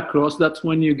idea across. That's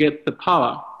when you get the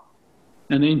power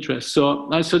and interest.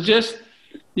 So I suggest,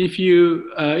 if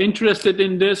you are interested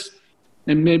in this,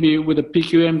 and maybe with the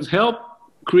PQM's help,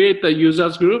 create a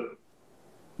users group.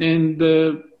 And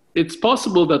it's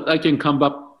possible that I can come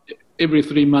up every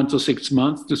 3 months or 6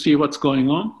 months to see what's going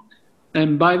on.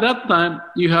 And by that time,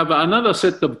 you have another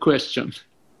set of questions.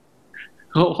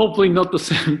 Hopefully not the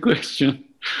same question.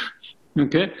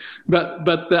 Okay, but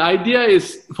the idea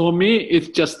is, for me, it's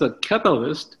just a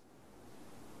catalyst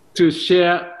to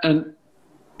share and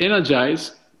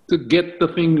energize to get the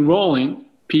thing rolling.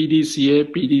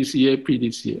 PDCA, PDCA,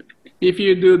 PDCA. If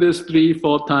you do this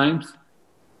 3-4 times,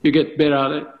 you get better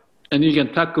at it, and you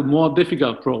can tackle more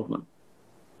difficult problems.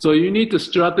 So you need to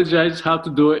strategize how to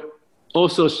do it.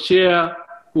 Also share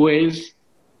ways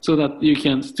so that you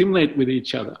can stimulate with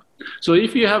each other. So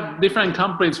if you have different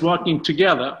companies working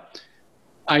together,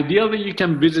 ideally, you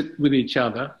can visit with each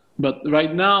other, but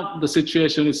right now the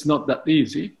situation is not that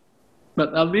easy.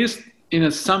 But at least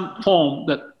in some form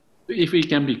that if we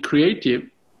can be creative,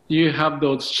 you have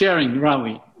those sharing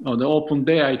rally or the open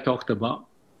day I talked about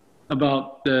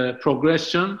the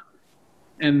progression,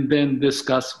 and then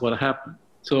discuss what happened.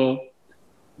 So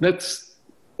let's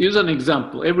use an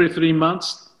example. Every 3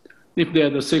 months, if they're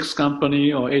the 6th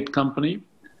company or 8th company,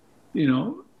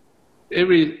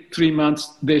 every 3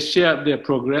 months they share their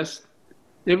progress.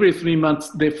 Every 3 months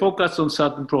they focus on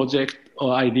certain project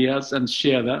or ideas and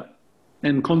share that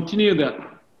and continue that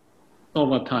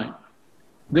over time.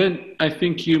 Then I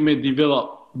think you may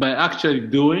develop, by actually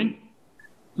doing,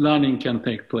 learning can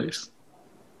take place.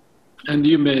 And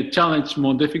you may challenge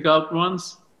more difficult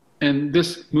ones, and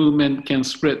this movement can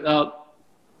spread out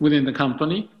within the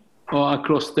company or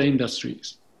across the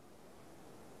industries.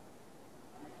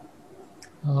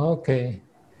 Okay.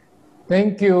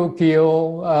 Thank you,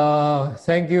 Kiyo.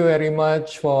 Thank you very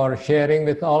much for sharing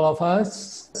with all of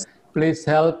us. Please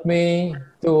help me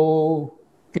to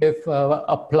give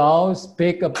applause,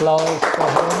 big applause for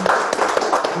him.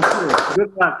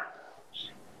 Good luck.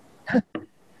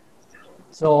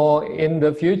 So in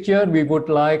the future, we would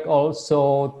like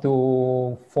also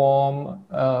to form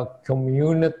a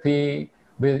community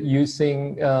with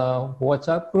using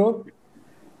WhatsApp group.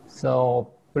 So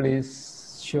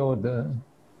please show the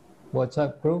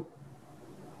WhatsApp group.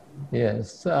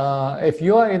 Yes, if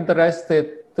you are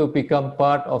interested to become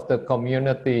part of the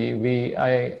community,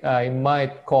 I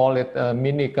might call it a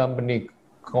mini company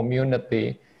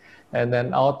community. And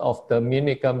then out of the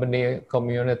mini company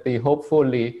community,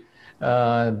 hopefully,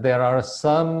 there are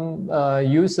some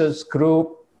users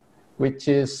group, which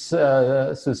is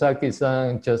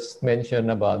Suzaki-san just mentioned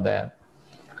about that.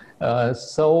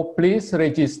 So please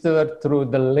register through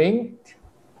the link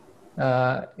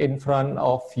in front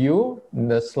of you in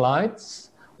the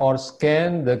slides, or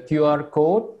scan the QR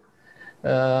code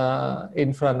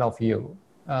in front of you.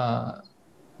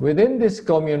 Within this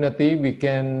community, we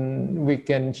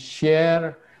can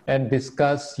share and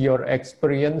discuss your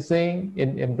experiencing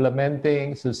in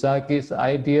implementing Suzaki's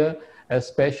idea,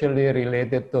 especially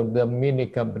related to the mini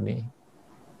company.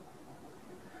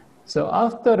 So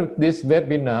after this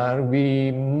webinar,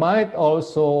 we might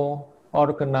also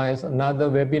organize another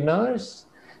webinars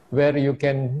where you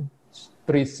can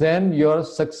present your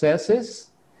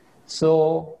successes.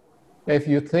 So if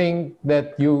you think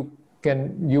that you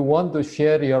want to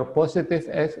share your positive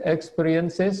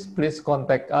experiences, please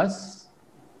contact us.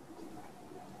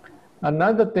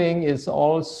 Another thing is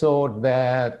also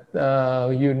that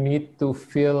you need to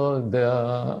fill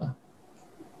the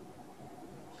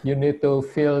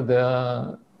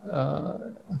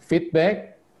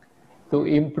feedback to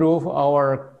improve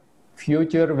our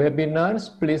future webinars.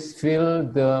 Please fill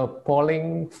the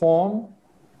polling form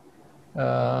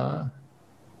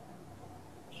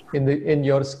in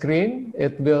your screen.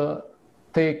 It will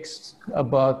take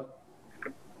about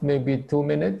maybe 2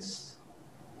 minutes.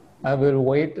 I will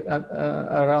wait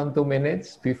around 2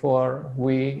 minutes before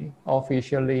we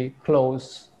officially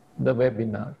close the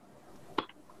webinar.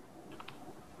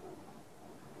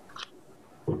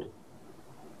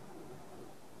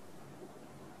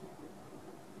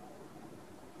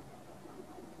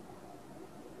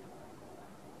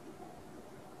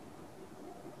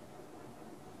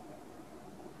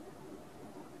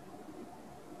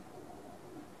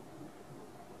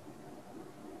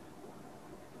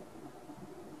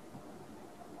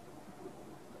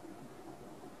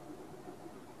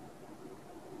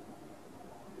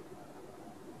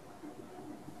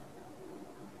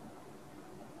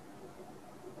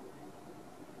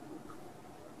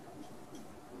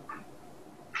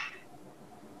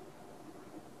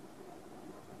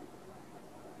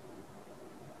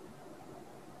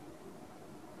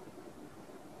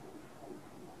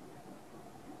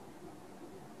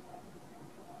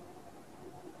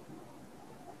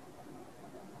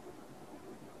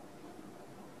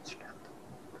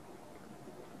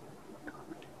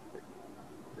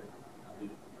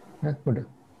 Udah.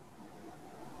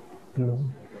 Belum.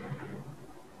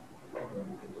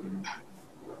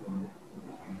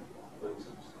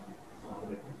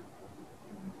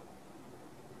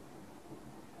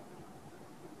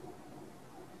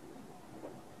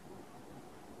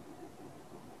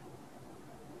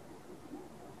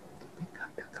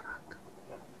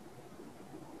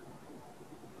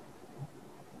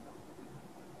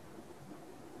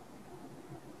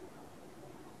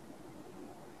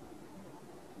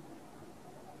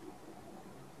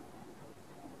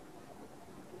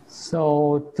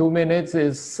 So 2 minutes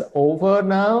is over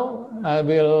now. I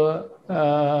will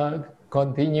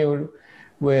continue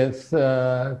with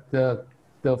the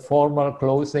formal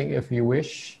closing if you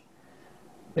wish.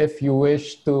 If you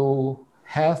wish to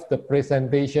have the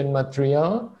presentation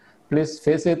material, please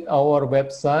visit our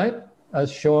website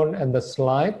as shown in the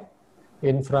slide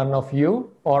in front of you,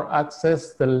 or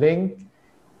access the link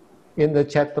in the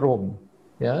chat room.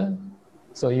 Yeah.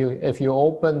 So if you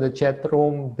open the chat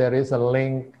room, there is a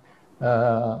link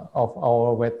of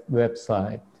our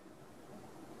website.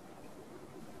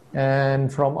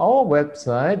 And from our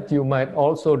website, you might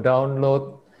also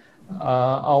download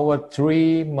our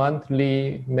 3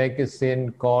 monthly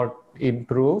magazine called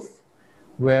Improve,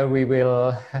 where we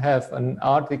will have an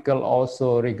article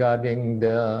also regarding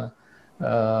the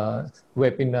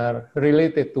webinar,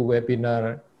 related to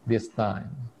webinar this time.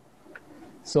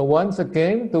 So once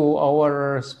again, to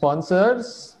our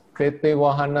sponsors, PT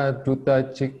Wahana, Duta,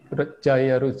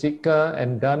 Jaya, Rucika,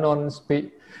 and Danone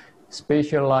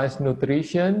Specialized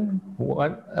Nutrition,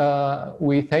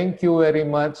 we thank you very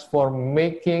much for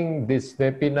making this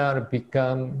webinar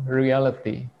become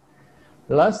reality.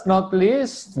 Last not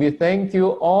least, we thank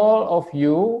you all of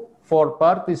you for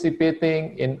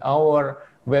participating in our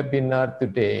webinar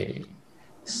today.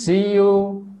 See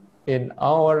you in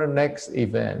our next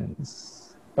events.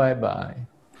 Bye-bye.